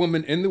 every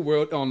woman in the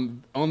world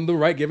on the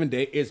right given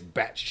day is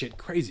batshit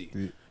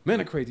crazy.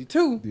 Men are crazy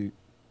too,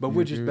 but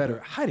we're just better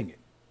at hiding it.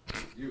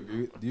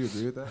 Do you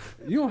agree with that?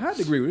 You don't have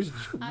to agree with it.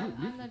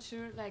 I'm not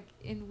sure, like,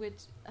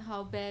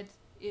 how bad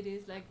it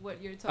is, like,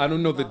 what you're talking about. I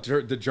don't know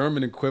the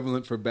German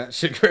equivalent for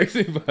batshit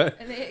crazy, but...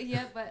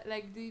 but,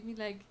 like, do you mean,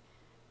 like,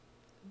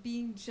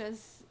 being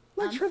just...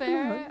 like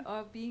unfair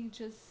or being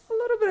just a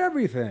little bit of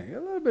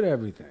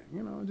everything,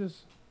 you know,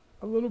 just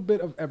a little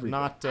bit of everything.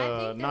 Not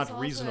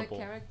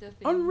reasonable.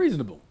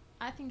 Unreasonable.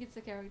 I think it's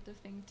a character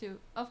thing too.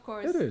 Of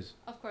course, it is.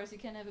 Of course, you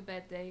can have a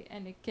bad day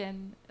and it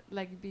can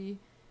like be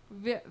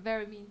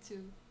very mean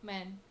to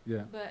men.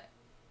 Yeah. But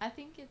I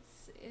think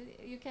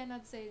you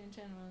cannot say it in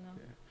general. No.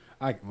 Yeah.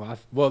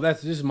 Well,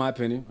 that's just my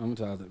opinion. I'm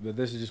entitled, but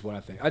this is just what I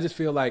think. I just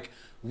feel like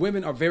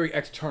women are very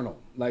external.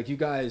 Like you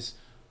guys.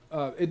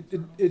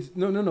 It's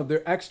no.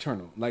 They're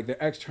external. Like they're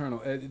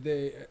external.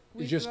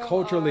 It's just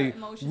culturally.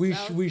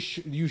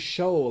 You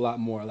show a lot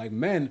more. Like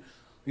men,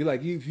 you're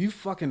like you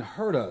fucking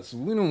hurt us.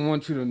 We don't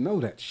want you to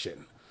know that shit.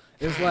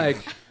 It's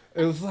like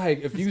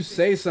if you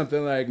say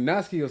something like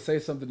Natsuki will say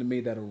something to me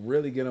that'll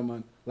really get him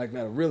on, like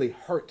that'll really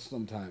hurt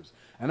sometimes,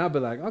 and I'll be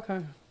like,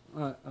 okay,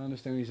 I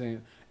understand what you're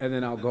saying, and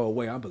then I'll go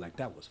away. I'll be like,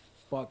 that was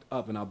fucked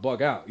up, and I'll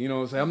bug out. You know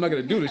what I'm saying? I'm not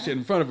gonna do this shit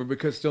in front of her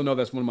because she'll know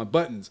that's one of my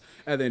buttons,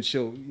 and then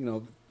she'll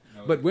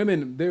But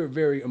women, they're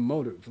very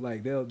emotive.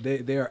 Like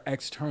they are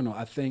external.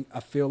 I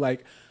feel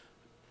like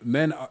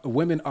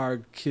women are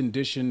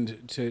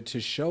conditioned to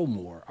show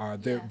more.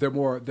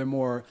 They're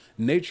more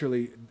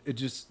naturally. It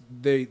just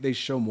they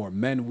show more.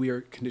 Men, we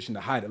are conditioned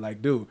to hide it.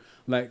 Like dude,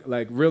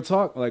 like real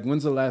talk. Like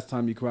when's the last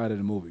time you cried at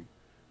a movie?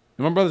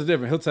 And my brother's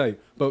different. He'll tell you.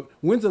 But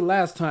when's the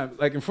last time,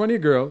 like in front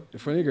of your girl,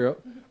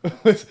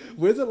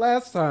 when's the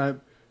last time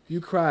you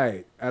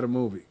cried at a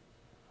movie,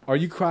 or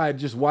you cried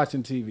just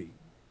watching TV?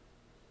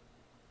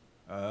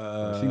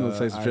 She gonna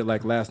say some shit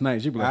like last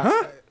night. She'd be like,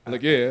 huh?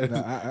 Like,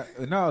 yeah.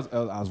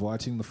 I was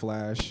watching The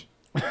Flash.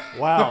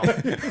 Wow.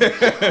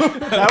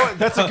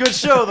 That's a good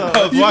show,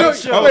 though.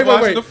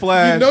 Wait. The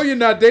Flash. You know you're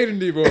not dating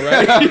Nebo,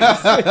 right?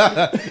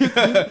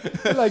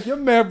 Like, your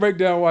man break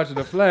down watching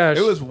The Flash.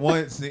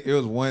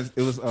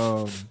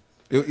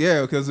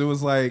 Because it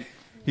was like,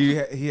 he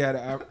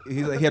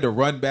had to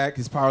run back.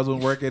 His powers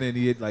weren't working, and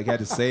he had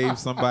to save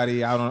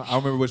somebody. I don't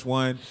remember which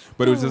one,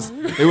 but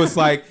it was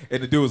like,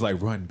 and the dude was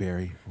like, "Run,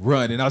 Barry,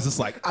 run!" And I was just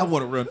like, "I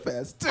want to run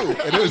fast too."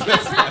 And it was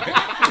just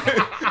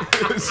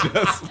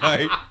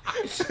like,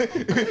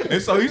 and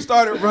so he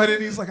started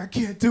running. He's like, "I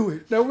can't do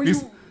it." Now, were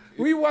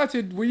you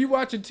watching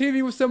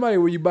TV with somebody,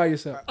 or were you by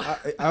yourself?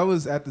 I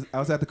was at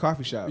the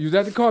coffee shop. You was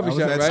at the coffee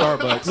shop, right?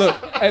 Starbucks. Look.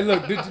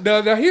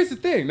 Now here's the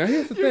thing.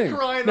 You're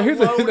crying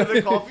alone in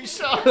the coffee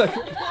shop.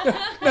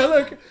 Now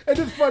look, and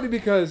it's funny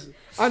because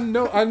I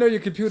know your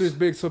computer's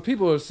big, so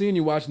people are seeing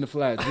you watching The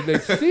Flash. Did they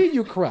see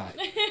you cry?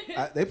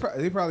 They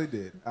probably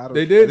did.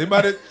 They did. They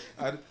might have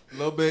a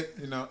little bit,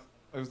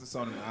 It was the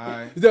sun in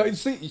the eye.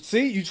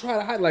 See, you try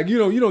to hide, like, you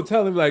don't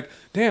tell him, like,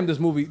 damn, this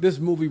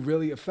movie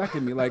really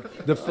affected me.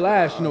 Like The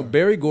Flash,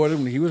 Barry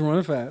Gordon, when he was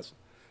running fast,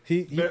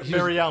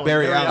 Barry Allen.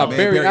 Barry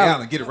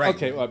Allen, get it right.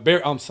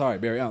 Okay, I'm sorry,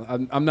 Barry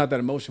Allen. I'm not that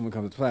emotional when it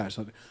comes to Flash.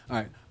 All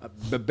right,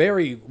 but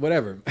Barry,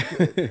 whatever.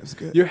 That's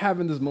good. You're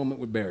having this moment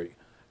with Barry,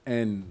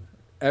 and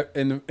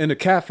in a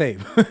cafe,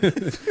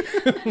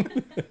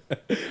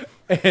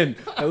 and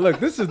look,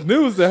 this is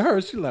news to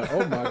her. She's like,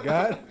 oh my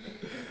god.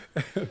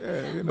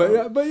 But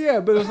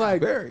it's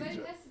like But it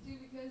has to do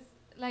because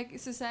like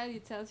society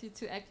tells you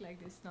to act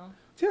like this, no?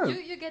 Yeah.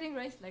 You're getting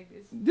raised like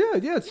this.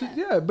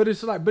 Yeah. But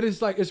it's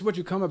like it's what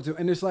you come up to,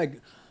 and it's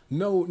like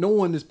no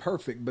one is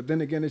perfect. But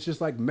then again, it's just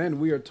like men,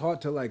 we are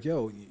taught to like,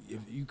 yo, if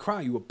you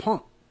cry, you a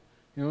punk.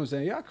 You know what I'm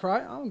saying? Yeah, I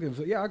cry. I don't give a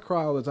fuck. Yeah, I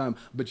cry all the time,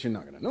 but you're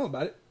not gonna know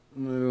about it.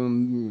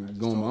 I'm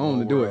going on my own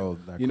to do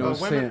it. You know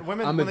what I'm saying?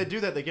 Women when they do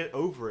that, they get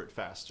over it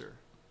faster.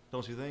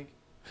 Don't you think?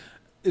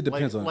 It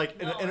depends on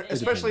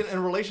especially in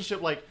a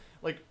relationship like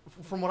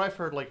from what I've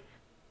heard, like,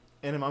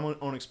 and in my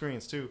own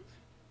experience too,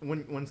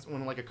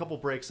 when like a couple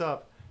breaks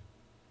up,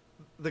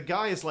 the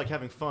guy is like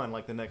having fun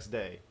like the next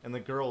day, and the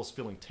girl's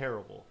feeling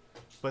terrible,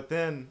 but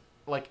then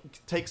like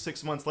take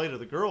 6 months later,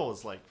 the girl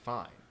is like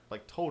fine.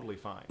 Like totally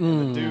fine.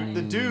 And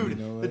the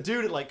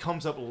dude, it like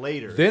comes up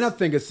later. Then I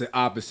think it's the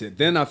opposite.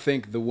 Then I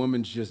think the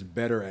woman's just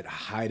better at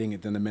hiding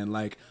it than the man.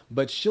 Like,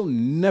 but she'll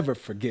never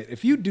forget.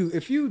 If you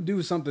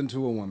do something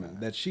to a woman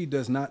that she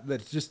does not,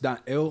 that's just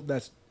not ill,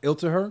 that's ill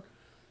to her,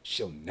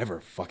 she'll never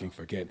fucking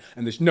forget.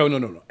 And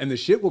no. And the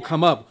shit will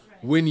come up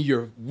when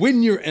you're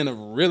in a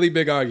really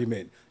big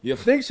argument. You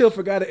think she'll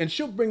forget it, and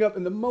she'll bring up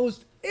in the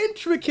most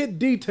intricate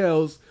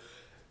details.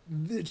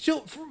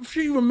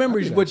 She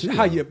remembers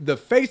the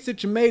face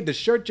that you made, the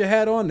shirt you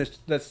had on,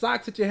 the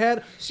socks that you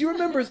had. She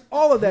remembers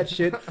all of that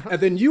shit.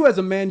 And then you as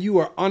a man, you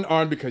are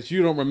unarmed because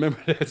you don't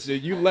remember that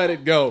shit. You let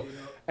it go.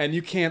 And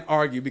you can't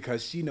argue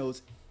because she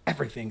knows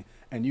everything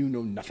and you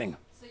know nothing.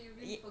 So you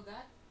really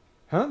forgot?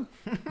 Huh?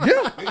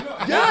 Yeah.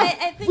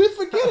 I think we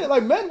forget it.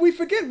 Like men, we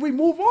forget. We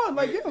move on.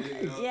 Like, yeah,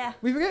 okay. Yeah.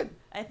 We forget.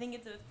 I think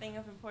it's a thing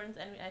of importance,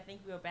 and I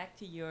think we're back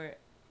to your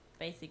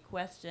basic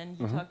question.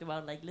 You talked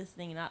about like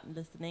listening and not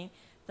listening.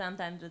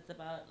 Sometimes it's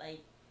about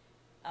like,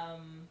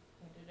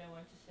 what did I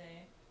want to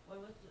say?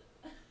 What was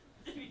it?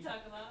 Did we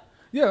talk about?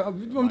 Yeah,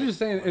 I'm just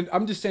saying, and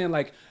I'm just saying,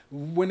 like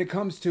when it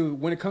comes to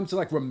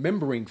like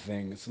remembering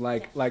things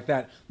like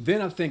that,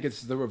 then I think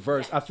it's the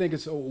reverse. I think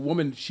it's a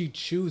woman. She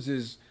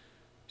chooses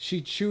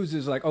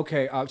like,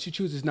 okay, she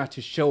chooses not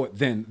to show it.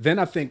 Then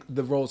I think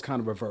the roles kind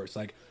of reverse.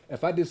 Like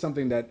if I did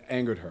something that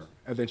angered her,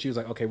 and then she was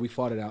like, okay, we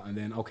fought it out, and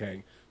then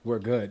okay, we're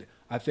good.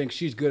 I think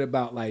she's good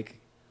about like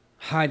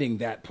hiding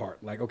that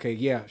part. Like, okay,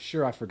 yeah,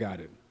 sure, I forgot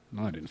it.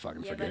 No, I didn't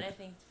fucking forget. Yeah, but I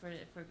think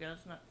for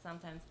girls, not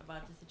sometimes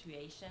about the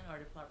situation or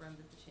the problem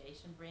the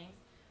situation brings,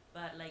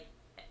 but like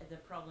the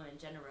problem in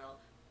general.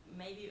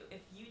 Maybe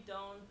if you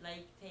don't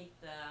like take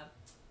the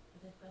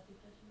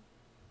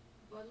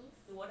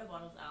water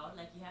bottles out,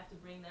 like you have to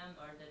bring them,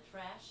 or the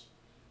trash,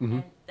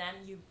 and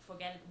then you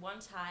forget it one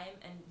time,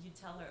 and you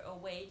tell her, oh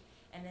wait,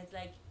 and it's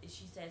like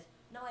she says,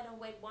 no, I don't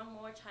wait one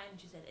more time.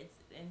 She said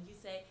and you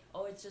say,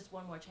 oh, it's just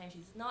one more time. She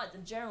says, no, it's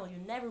in general. You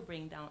never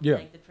bring down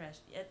like the trash.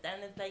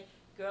 Then it's like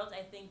girls.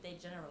 I think they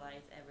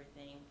generalize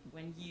everything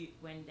when they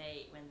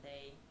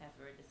have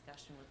a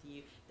discussion with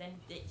you. Then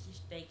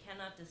they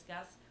cannot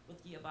discuss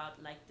with you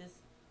about like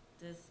this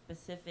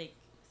specific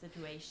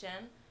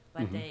situation,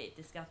 but they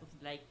discuss with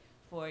you like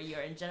for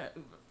your in general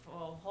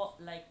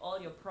like all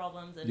your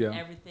problems and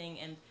everything,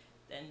 and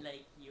then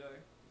like you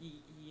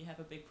have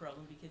a big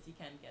problem because you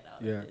can't get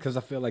out. Yeah, because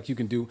I feel like you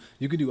can do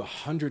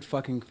 100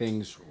 fucking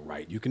things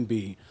right. You can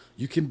be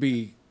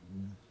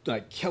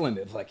like killing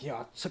it. It's like, yeah,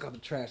 I took out the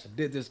trash, I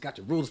did this, got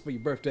your rules for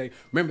your birthday,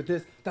 remember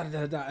this, and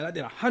I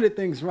did 100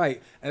 things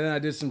right, and then I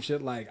did some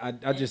shit like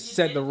I just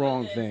said the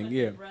wrong thing.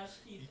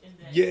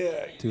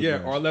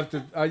 Or I left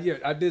it.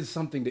 I did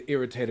something to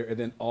irritate her, and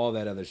then all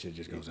that other shit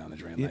just goes down the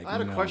drain. Like, I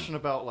had a question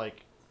about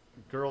like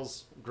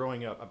girls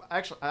growing up.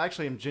 I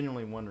actually am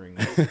genuinely wondering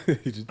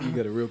this. you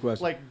got a real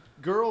question. Like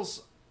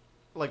girls,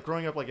 like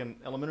growing up, like in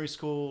elementary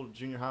school,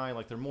 junior high,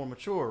 like they're more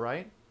mature,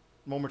 right?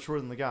 More mature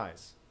than the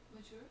guys.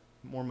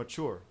 More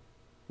mature.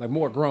 Like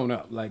more grown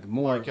up, like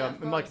more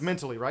like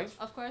mentally, right?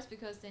 Of course,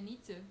 because they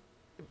need to.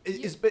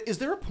 Is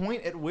there a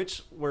point at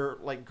which where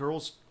like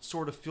girls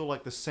sort of feel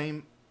like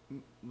the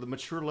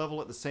mature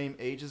level at the same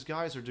age as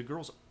guys, or do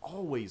girls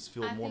always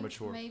feel more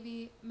mature?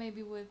 Maybe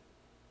with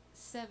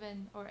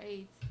 7 or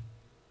 8.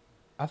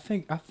 I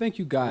think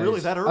you guys really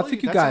that early? I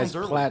think you guys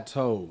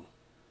plateau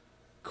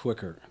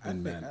quicker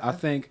than men. I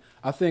think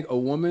a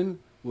woman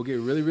will get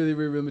really, really,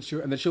 really, really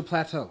mature, and then she'll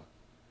plateau,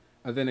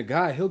 and then a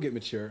guy, he'll get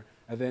mature,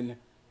 and then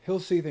he'll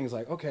see things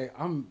like, okay,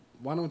 I'm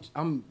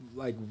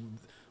like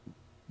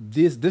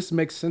this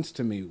makes sense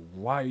to me.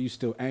 Why are you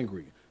still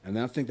angry? And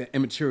then I think that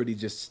immaturity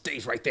just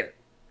stays right there.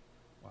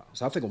 Wow.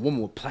 So I think a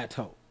woman will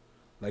plateau.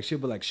 Like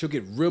she'll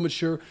get real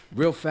mature,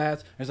 real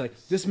fast. And it's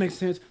like, this makes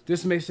sense,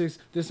 this makes sense,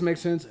 this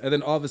makes sense. And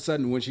then all of a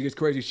sudden when she gets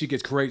crazy,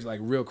 like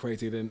real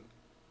crazy. Then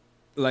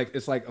like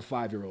it's like a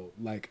 5-year-old.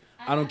 Like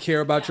I don't care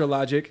about your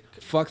logic.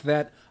 Fuck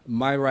that.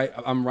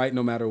 I'm right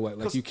no matter what.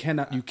 Like you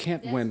can't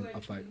win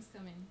a fight.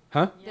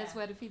 Huh? Yeah. That's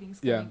where the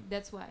feelings come in.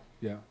 That's why.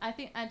 Yeah.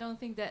 I don't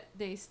think that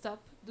they stop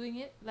doing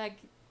it. Like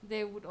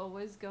they would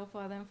always go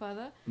further and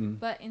further.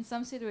 But in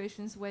some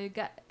situations where you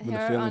got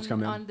her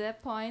on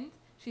that point,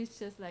 she's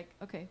just like,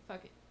 okay,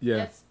 fuck it. Yeah.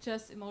 That's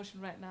just emotion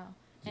right now.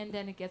 And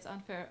then it gets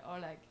unfair or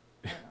like,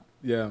 I don't know.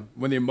 Yeah.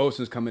 When the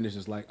emotions come in, it's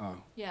just like,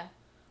 oh. Yeah.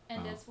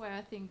 And that's why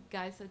I think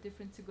guys are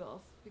different to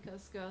girls.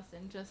 Because girls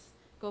then just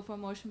go for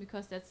emotion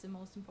because that's the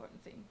most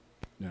important thing.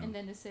 Yeah. And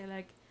then they say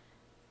like,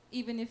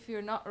 even if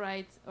you're not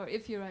right or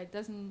if you're right,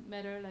 doesn't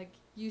matter. Like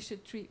you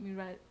should treat me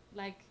right.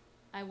 Like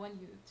I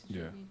want you to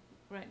treat me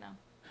right now.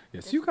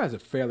 Yes, you guys are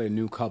fairly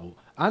new couple.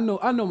 I know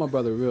my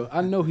brother real.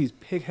 I know he's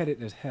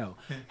pig-headed as hell.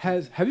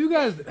 Have you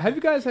guys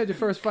had your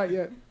first fight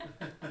yet?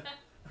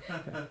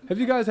 Have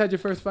you guys had your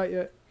first fight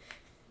yet?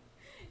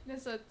 No,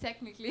 so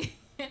technically,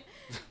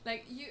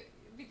 like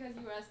because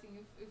you were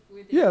asking if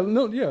we did. Yeah,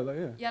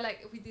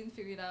 like we didn't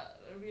figure it out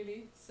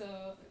really.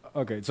 So.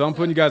 Okay, so I'm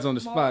putting you guys on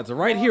the spot. So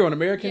right here on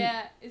American.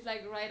 Yeah, it's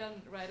like right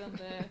on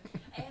the.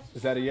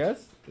 Is that a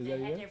yes? They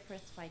had their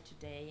first fight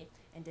today,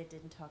 and they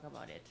didn't talk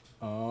about it.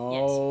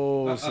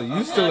 Oh, yes. So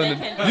you still in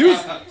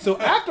the so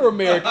after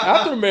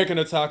American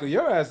Otaku,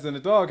 your ass is in the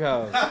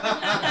doghouse.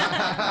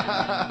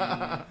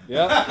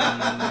 Yep.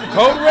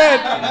 Code red.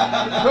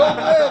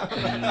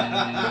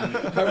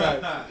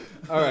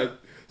 All right.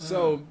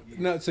 So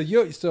no, so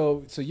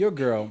your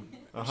girl,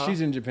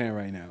 she's in Japan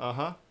right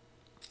now.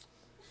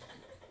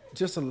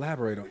 Just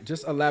elaborate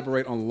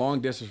on long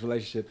distance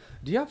relationship.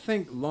 Do y'all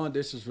think long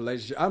distance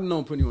relationship? I know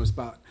I'm putting you on the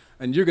spot,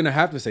 and you're gonna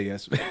have to say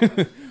yes.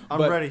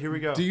 I'm ready. Here we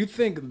go. Do you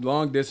think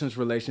long distance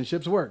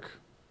relationships work?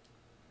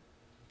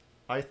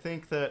 I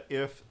think that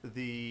if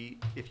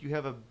you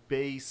have a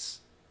base,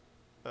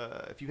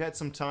 if you had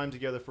some time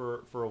together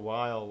for a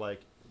while,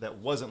 like that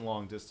wasn't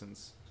long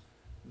distance,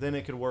 then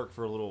it could work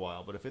for a little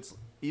while. But if it's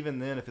going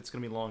to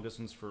be long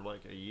distance for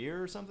like a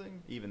year or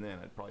something, even then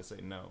I'd probably say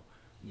no.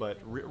 But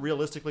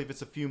realistically, if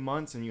it's a few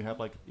months and you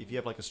have if you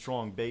have a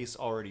strong base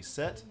already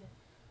set,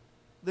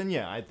 then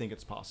yeah, I think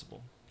it's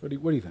possible. What do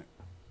you think?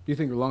 Do you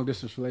think long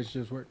distance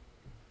relationships work?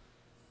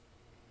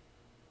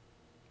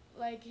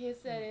 Like he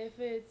said, if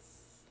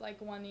it's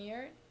like 1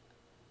 year,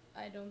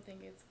 I don't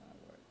think it's gonna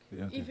work.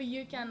 Yeah, if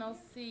you cannot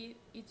see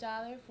each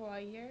other for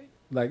a year.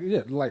 Like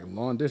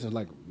long distance,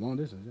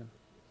 yeah.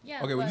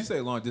 Yeah. Okay, when you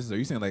say long distance, are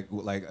you saying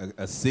like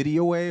a city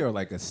away or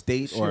like a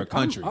state or a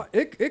country?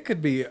 It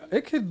could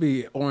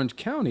be Orange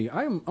County.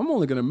 I'm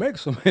only gonna make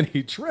so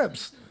many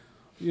trips,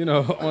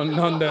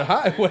 on the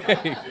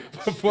highway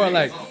before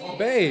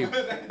babe,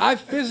 I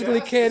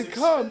physically can't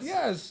come.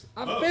 Yes,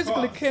 I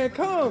physically can't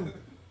come.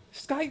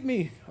 Skype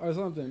me or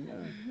something.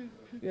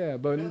 Yeah,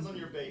 but depends on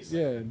your base.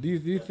 Yeah. Do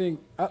you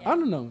think? I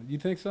don't know. You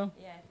think so?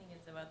 Yeah, I think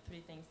it's about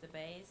three things: the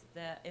base,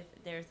 if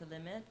there's a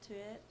limit to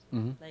it,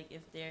 like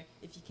if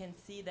you can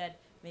see that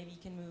maybe you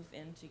can move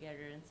in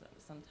together in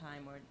some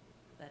time, or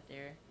that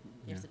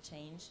there's a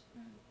change,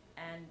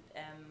 and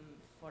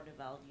for the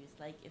values,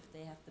 like if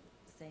they have the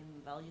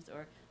same values,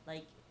 or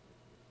like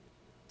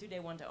do they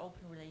want an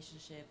open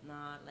relationship?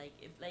 Not like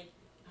if like.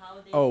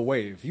 Oh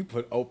wait! If you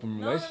put open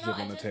relationship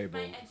on the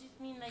table, I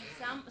just mean like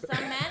some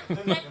men.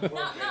 Like,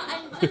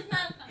 I just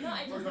mean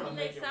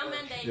like some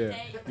men they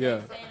say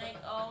like,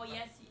 oh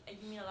yes,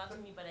 you mean a lot to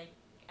me, but I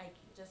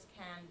just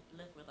can't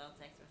live without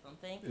sex or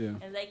something.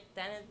 Yeah. And like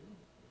then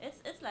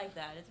it's like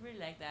that. It's really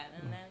like that.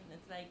 And then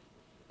it's like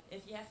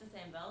if you have the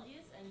same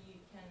values and you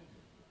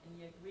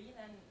agree,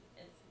 then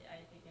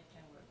I think it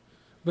can work.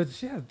 But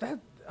yeah,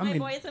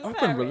 open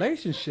Paris.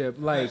 Relationship,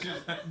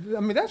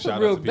 that's a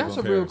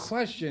real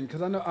question,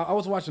 because I know I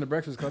was watching The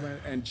Breakfast Club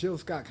and Jill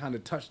Scott kind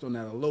of touched on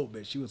that a little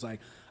bit. She was like,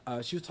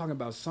 she was talking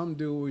about some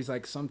dude. He's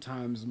like,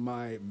 sometimes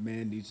my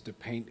man needs to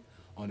paint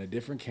on a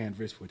different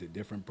canvas with a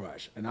different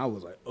brush, and I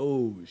was like,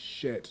 oh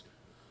shit.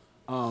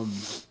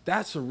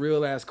 That's a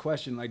real ass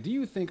question. Like, do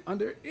you think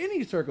under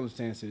any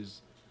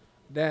circumstances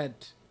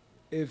that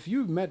if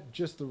you met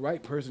just the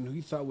right person who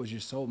you thought was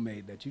your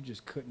soulmate, that you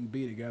just couldn't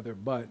be together,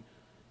 but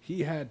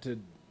he had to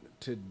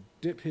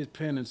dip his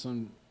pen in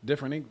some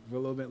different ink for a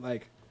little bit?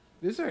 Like,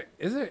 do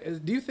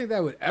you think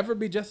that would ever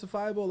be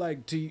justifiable?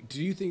 Like, do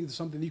you think it's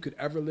something you could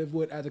ever live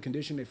with as a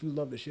condition if you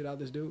love the shit out of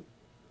this dude?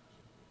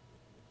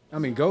 I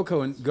mean,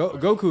 Goku and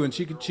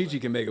Chi-Chi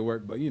can make it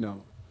work, but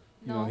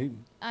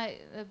I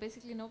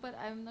basically no, but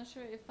I'm not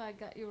sure if I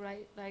got you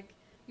right. Like,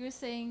 you're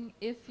saying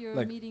if you're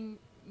like meeting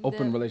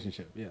open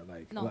relationship, yeah,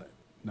 like no,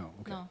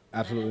 okay, no,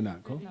 absolutely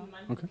not. Cool. No.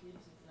 Okay.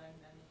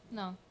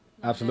 No.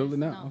 Absolutely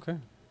not. No. Okay.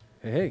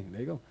 Hey,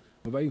 there you go.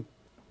 What about you?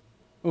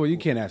 Oh, you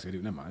can't ask a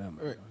dude. Never mind.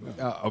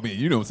 No. I mean,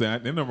 you know what I'm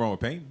saying. There's nothing wrong with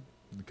painting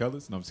the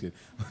colors. No, I'm just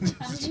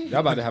kidding. Y'all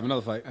about to have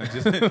another fight.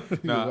 It's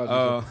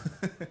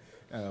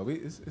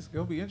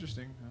gonna be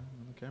interesting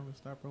when the cameras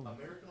start rolling.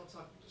 American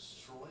Otaku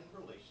destroying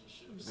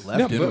relationships.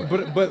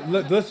 But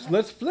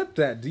let's flip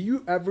that. Do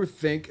you ever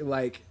think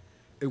like,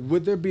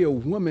 would there be a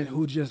woman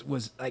who just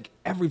was like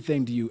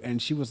everything to you,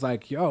 and she was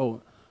like,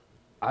 yo,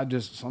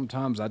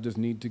 sometimes I just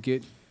need to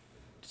get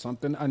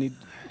something I need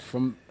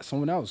from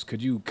someone else.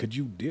 Could you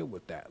deal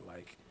with that?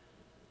 Like,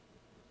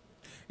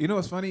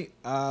 what's funny?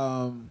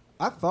 I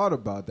thought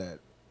about that,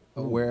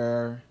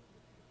 where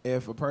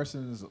if a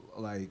person's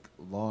like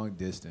long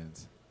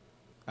distance,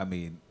 I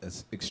mean,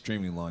 it's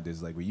extremely long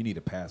distance, like where you need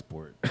a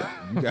passport,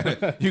 you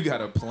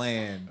gotta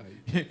plan,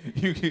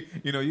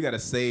 you gotta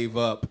save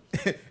up,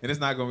 and it's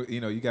not going,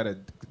 you gotta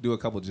do a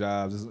couple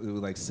jobs. It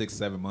was like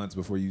 6-7 months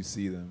before you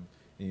see them,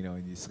 and your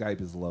Skype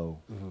is low.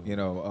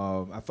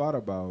 I thought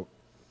about,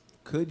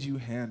 could you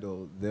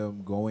handle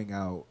them going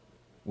out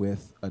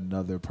with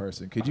another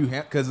person? Could you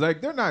because like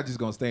they're not just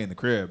gonna stay in the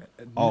crib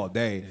all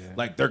day. Yeah.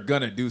 Like they're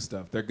gonna do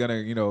stuff. They're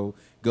gonna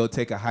go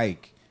take a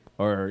hike,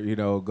 or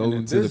go and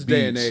in to this the beach.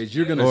 day and age,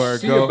 you're gonna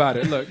see about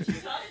it. Look.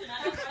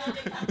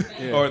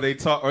 Yeah. Or they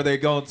talk, or they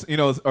go,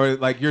 or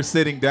like you're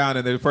sitting down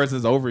and the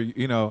person's over,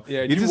 Yeah,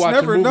 you just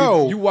never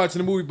know. You watching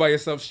the movie by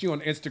yourself. She on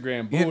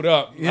Instagram, booed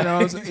up.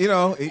 Or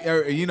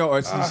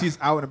she's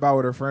out and about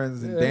with her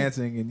friends and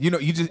dancing, and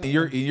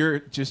you're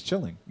just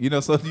chilling.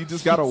 So you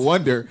just gotta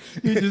wonder.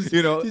 you just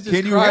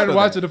can you handle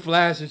watching the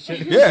Flash and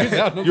shit?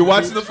 Yeah, you're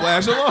watching the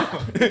Flash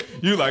alone.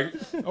 You like,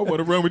 I want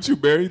to run with you,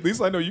 Barry. At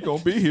least I know you're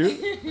gonna be here.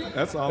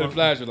 That's all. The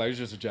Flash is like, it's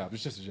just a job.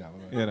 It's just a job.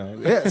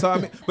 Yeah. So I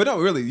mean, but no,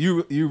 really,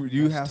 you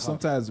have tough.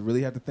 Sometimes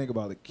really have to think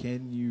about it.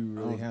 Can you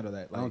really handle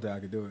that? I don't think I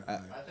could do it. I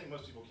think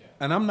most people can.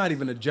 And I'm not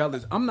even a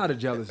jealous. I'm not a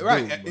jealous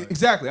right, dude.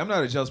 Exactly. I'm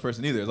not a jealous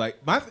person either. Like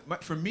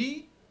for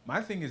me,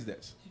 my thing is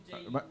this.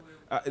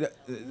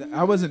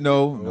 I wasn't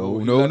no.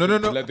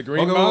 Let the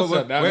green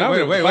monster.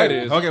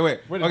 Wait. Okay, wait.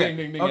 Where the ding,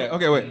 ding, ding at?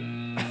 Okay, wait.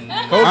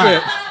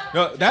 Right.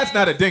 No, that's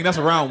not a ding. That's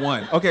a round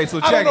one. Okay, so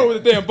check. I don't know where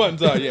the damn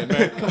buttons are yet,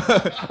 man.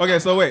 Okay,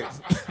 so wait.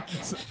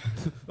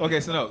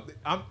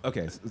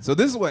 So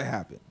this is what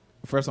happened.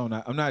 First, I'm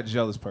not a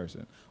jealous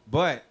person,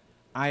 but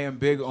I am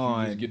big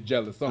on. You get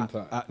jealous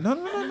sometimes.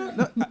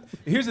 No.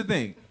 Here's the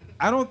thing.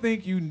 I don't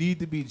think you need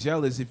to be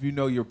jealous if you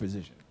know your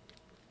position.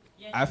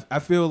 Yes. I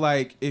feel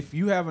like if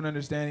you have an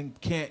understanding,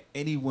 can't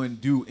anyone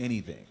do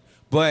anything.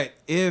 But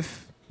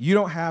if you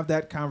don't have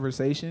that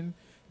conversation,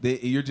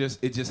 it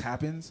just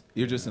happens.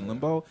 You're just in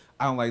limbo.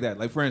 I don't like that.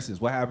 Like for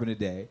instance, what happened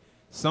today?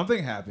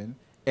 Something happened,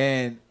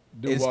 and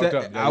dude walked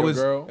up. I was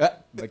girl.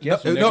 Like,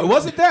 yes, no, it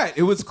wasn't that.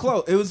 It was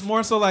close. It was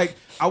more so like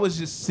I was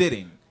just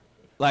sitting,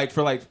 like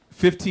for like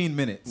 15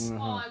 minutes.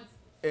 Mm-hmm.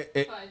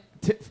 It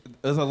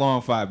was a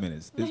long 5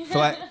 minutes.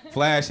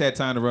 Flash had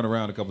time to run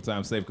around a couple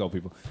times, save a couple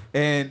people,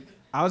 and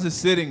I was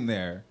just sitting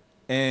there,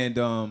 and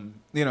and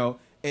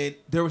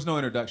there was no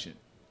introduction.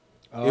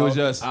 It was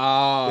just it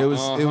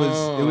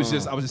was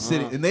just I was just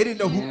sitting, and they didn't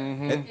know who.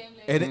 And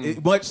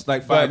it much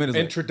like 5 minutes.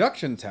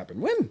 Introductions happen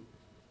when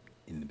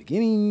in the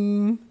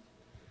beginning.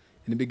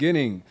 In the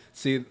beginning,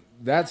 see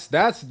that's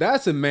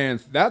a man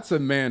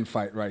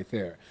fight right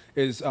there.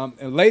 Is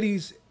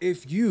ladies,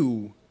 if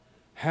you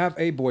have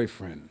a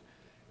boyfriend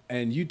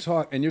and you're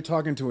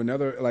talking to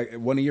another, like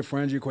one of your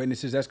friends, your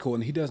acquaintances, that's cool,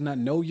 and he does not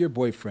know your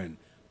boyfriend,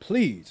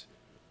 please,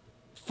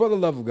 for the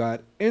love of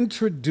God,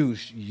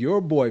 introduce your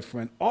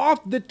boyfriend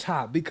off the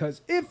top, because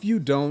if you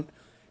don't,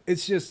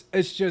 it's just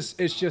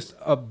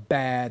a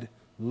bad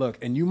look.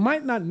 And you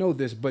might not know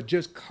this, but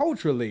just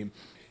culturally,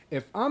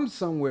 if I'm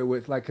somewhere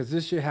with, like, because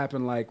this shit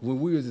happened, like, when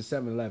we was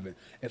at 7-Eleven.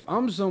 If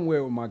I'm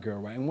somewhere with my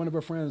girl, right, and one of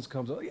her friends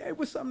comes up, hey,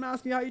 what's up,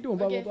 Nasty? How you doing?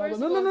 Blah, blah, blah.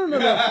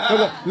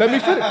 No. Let me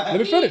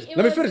finish.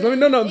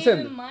 I'm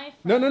saying.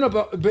 No.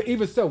 But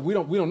even so, we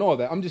don't know all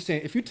that. I'm just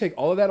saying, if you take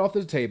all of that off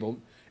the table,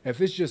 if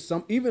it's just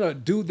even a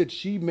dude that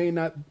she may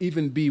not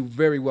even be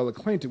very well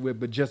acquainted with,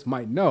 but just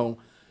might know,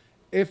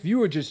 if you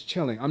were just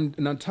chilling,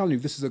 I'm telling you,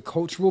 this is a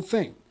cultural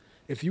thing.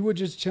 If you were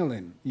just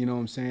chilling, you know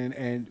what I'm saying,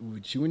 and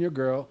with you and your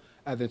girl,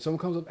 and then someone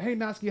comes up, hey,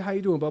 Nasky, how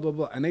you doing, blah, blah,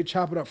 blah, and they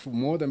chop it up for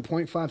more than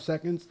 0.5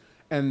 seconds,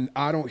 and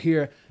I don't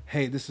hear,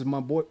 hey, this is my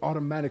boy,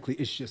 automatically,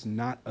 it's just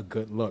not a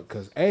good look.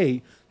 Because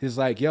it's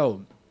like,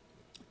 yo,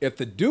 if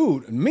the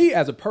dude, me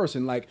as a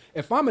person, like,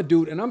 if I'm a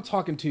dude and I'm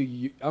talking to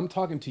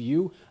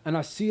you, and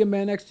I see a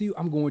man next to you,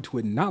 I'm going to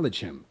acknowledge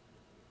him.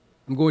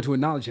 I'm going to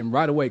acknowledge him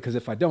right away, because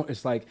if I don't,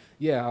 it's like,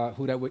 yeah,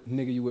 who that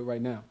nigga you with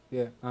right now?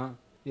 Yeah, yeah,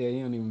 he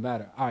don't even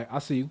matter. All right, I'll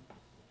see you.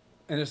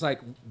 And it's like,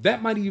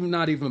 that might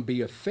not even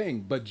be a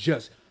thing, but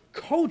just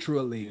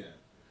culturally,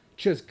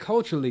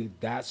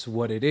 that's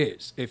what it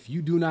is. If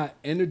you do not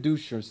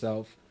introduce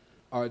yourself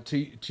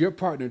to your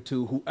partner,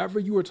 to whoever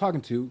you were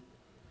talking to,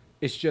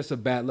 it's just a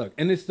bad look.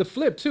 And it's the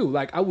flip too.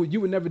 Like you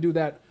would never do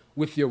that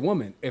with your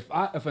woman. If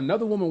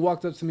another woman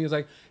walked up to me and was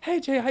like, hey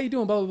Jay, how you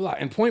doing? Blah, blah, blah.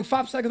 In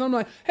 0.5 seconds, I'm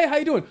like, hey, how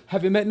you doing?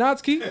 Have you met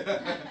Natsuki?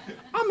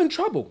 I'm in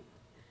trouble.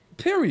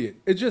 Period.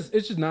 It's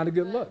just not a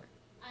good look.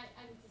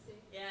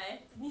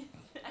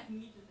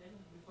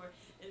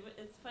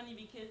 It's funny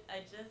because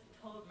I just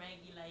told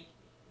Maggie, like,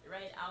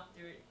 right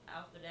after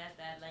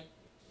that like,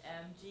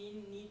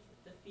 Jean needs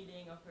the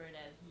feeling of her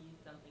that he's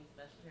something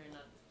special to her,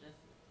 not just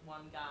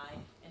one guy,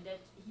 and that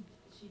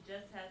she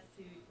just has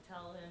to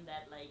tell him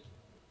that, like,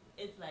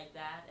 it's like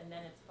that, and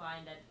then it's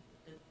fine, that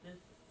this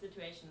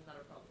situation is not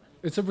a problem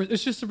anymore.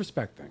 It's just a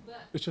respect thing.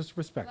 It's just a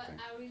respect thing.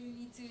 I really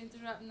need to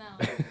interrupt now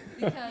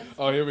because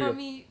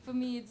for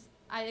me it's,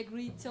 I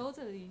agree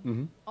totally,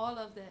 all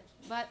of that,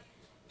 but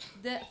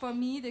for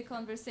me, the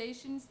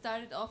conversation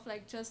started off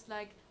like just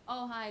like,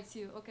 oh, hi, it's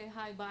you. Okay,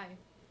 hi, bye.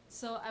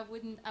 So I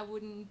wouldn't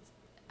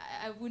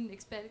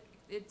expect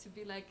it to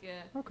be like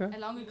a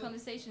longer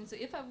conversation. So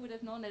if I would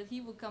have known that he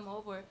would come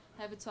over,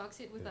 have a talk,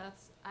 sit with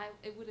us,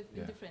 it would have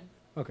been different.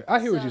 Okay, I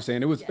hear what you're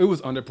saying. It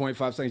was under 0.5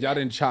 seconds. Y'all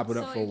didn't chop it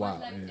up for a while.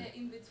 So it was like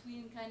in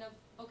between, kind of.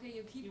 Okay,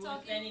 you keep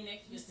standing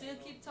next to you the still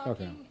table. keep talking,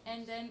 Okay.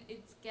 and then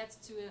it gets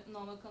to a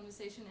normal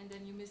conversation, and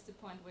then you miss the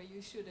point where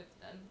you should have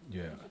done the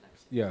introduction.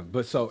 Yeah,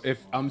 but so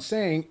if I'm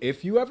saying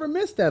if you ever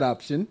miss that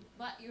option,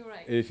 But you're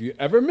right. if you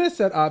ever miss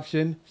that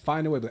option,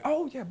 find a way. Like,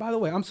 oh yeah, by the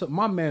way,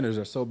 my manners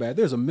are so bad.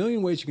 There's a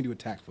million ways you can do it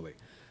tactfully,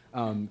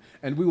 and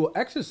we will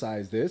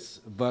exercise this.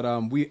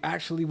 But we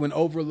actually went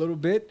over a little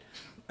bit,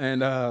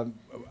 and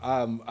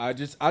I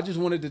just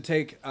wanted to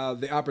take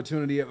the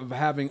opportunity of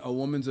having a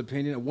woman's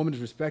opinion, a woman's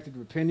respected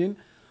opinion,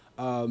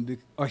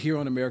 here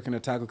on American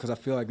Otaku, because I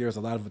feel like there's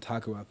a lot of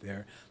otaku out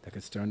there that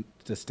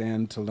could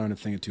stand to learn a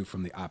thing or two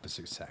from the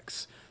opposite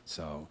sex.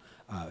 So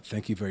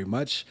thank you very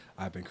much.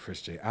 I've been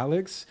Chris J.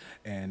 Alex,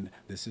 and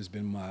this has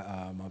been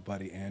my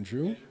buddy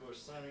Andrew. Andrew Bush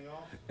signing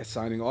off.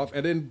 Signing off.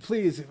 And then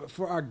please,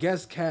 for our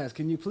guest cast,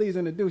 can you please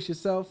introduce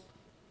yourself?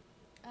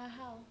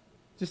 How?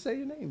 Just say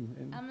your name.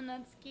 And I'm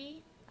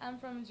Natsuki. I'm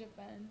from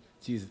Japan.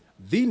 she's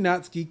the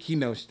Natsuki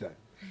Kinoshita.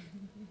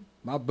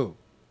 My boo.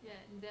 Yeah,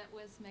 and that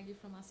was Maggie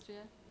from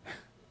Austria.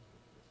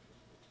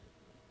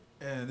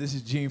 This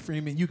is Gene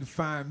Freeman. You can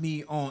find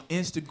me on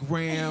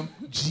Instagram,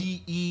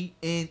 GENE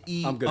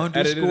I'm gonna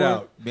edit it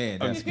out. Man,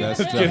 that's I'm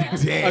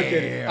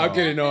damn. I'm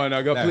kidding.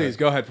 No, go. Nah. Please,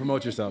 go ahead.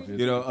 Promote yourself.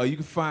 You know, you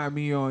can find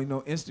me on,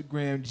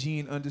 Instagram,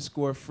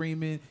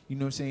 Gene_Freeman. You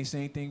know what I'm saying?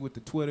 Same thing with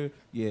the Twitter.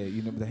 Yeah,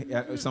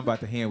 something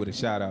about the hand with a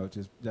shout out.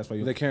 Just that's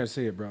why They can't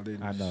see it, bro.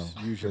 They I know. just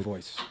use your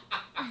voice.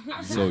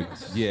 So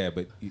yeah,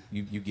 but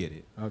you get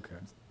it. Okay.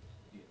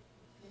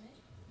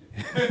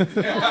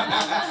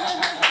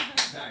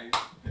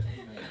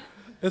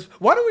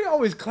 Why do we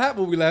always clap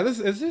when we laugh?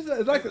 Is this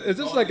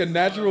like a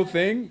natural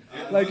thing?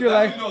 Like you're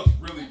like. it's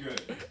really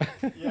good.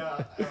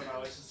 Yeah, I don't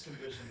know. It's just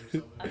conditioned or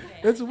something.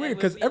 Okay, It's that weird would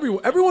because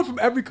be- everyone from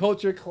every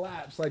culture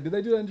claps. Like, do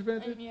they do that in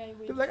Japan too? Yeah,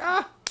 we They're like,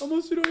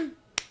 almost doing.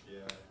 Yeah.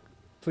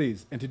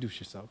 Please introduce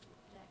yourself.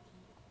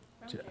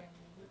 Jackie from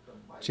Germany.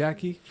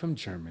 Jackie from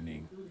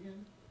Germany.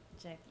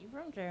 Jackie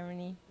from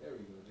Germany. There we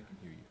go. They can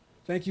hear you.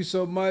 Thank you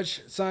so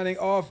much. Signing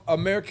off,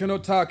 American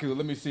Otaku.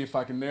 Let me see if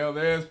I can nail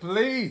this,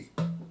 please.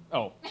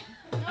 Oh.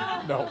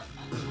 No.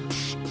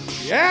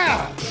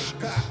 Yeah.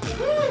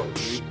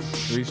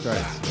 Three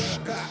strikes.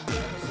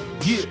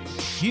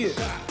 Yeah.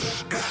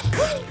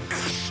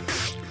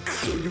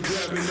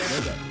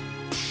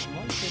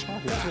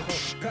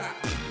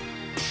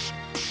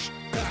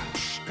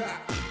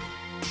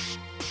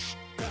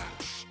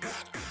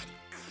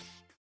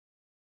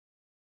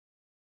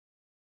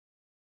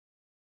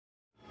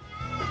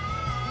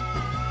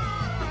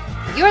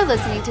 You're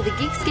listening to the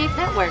Geekscape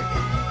Network.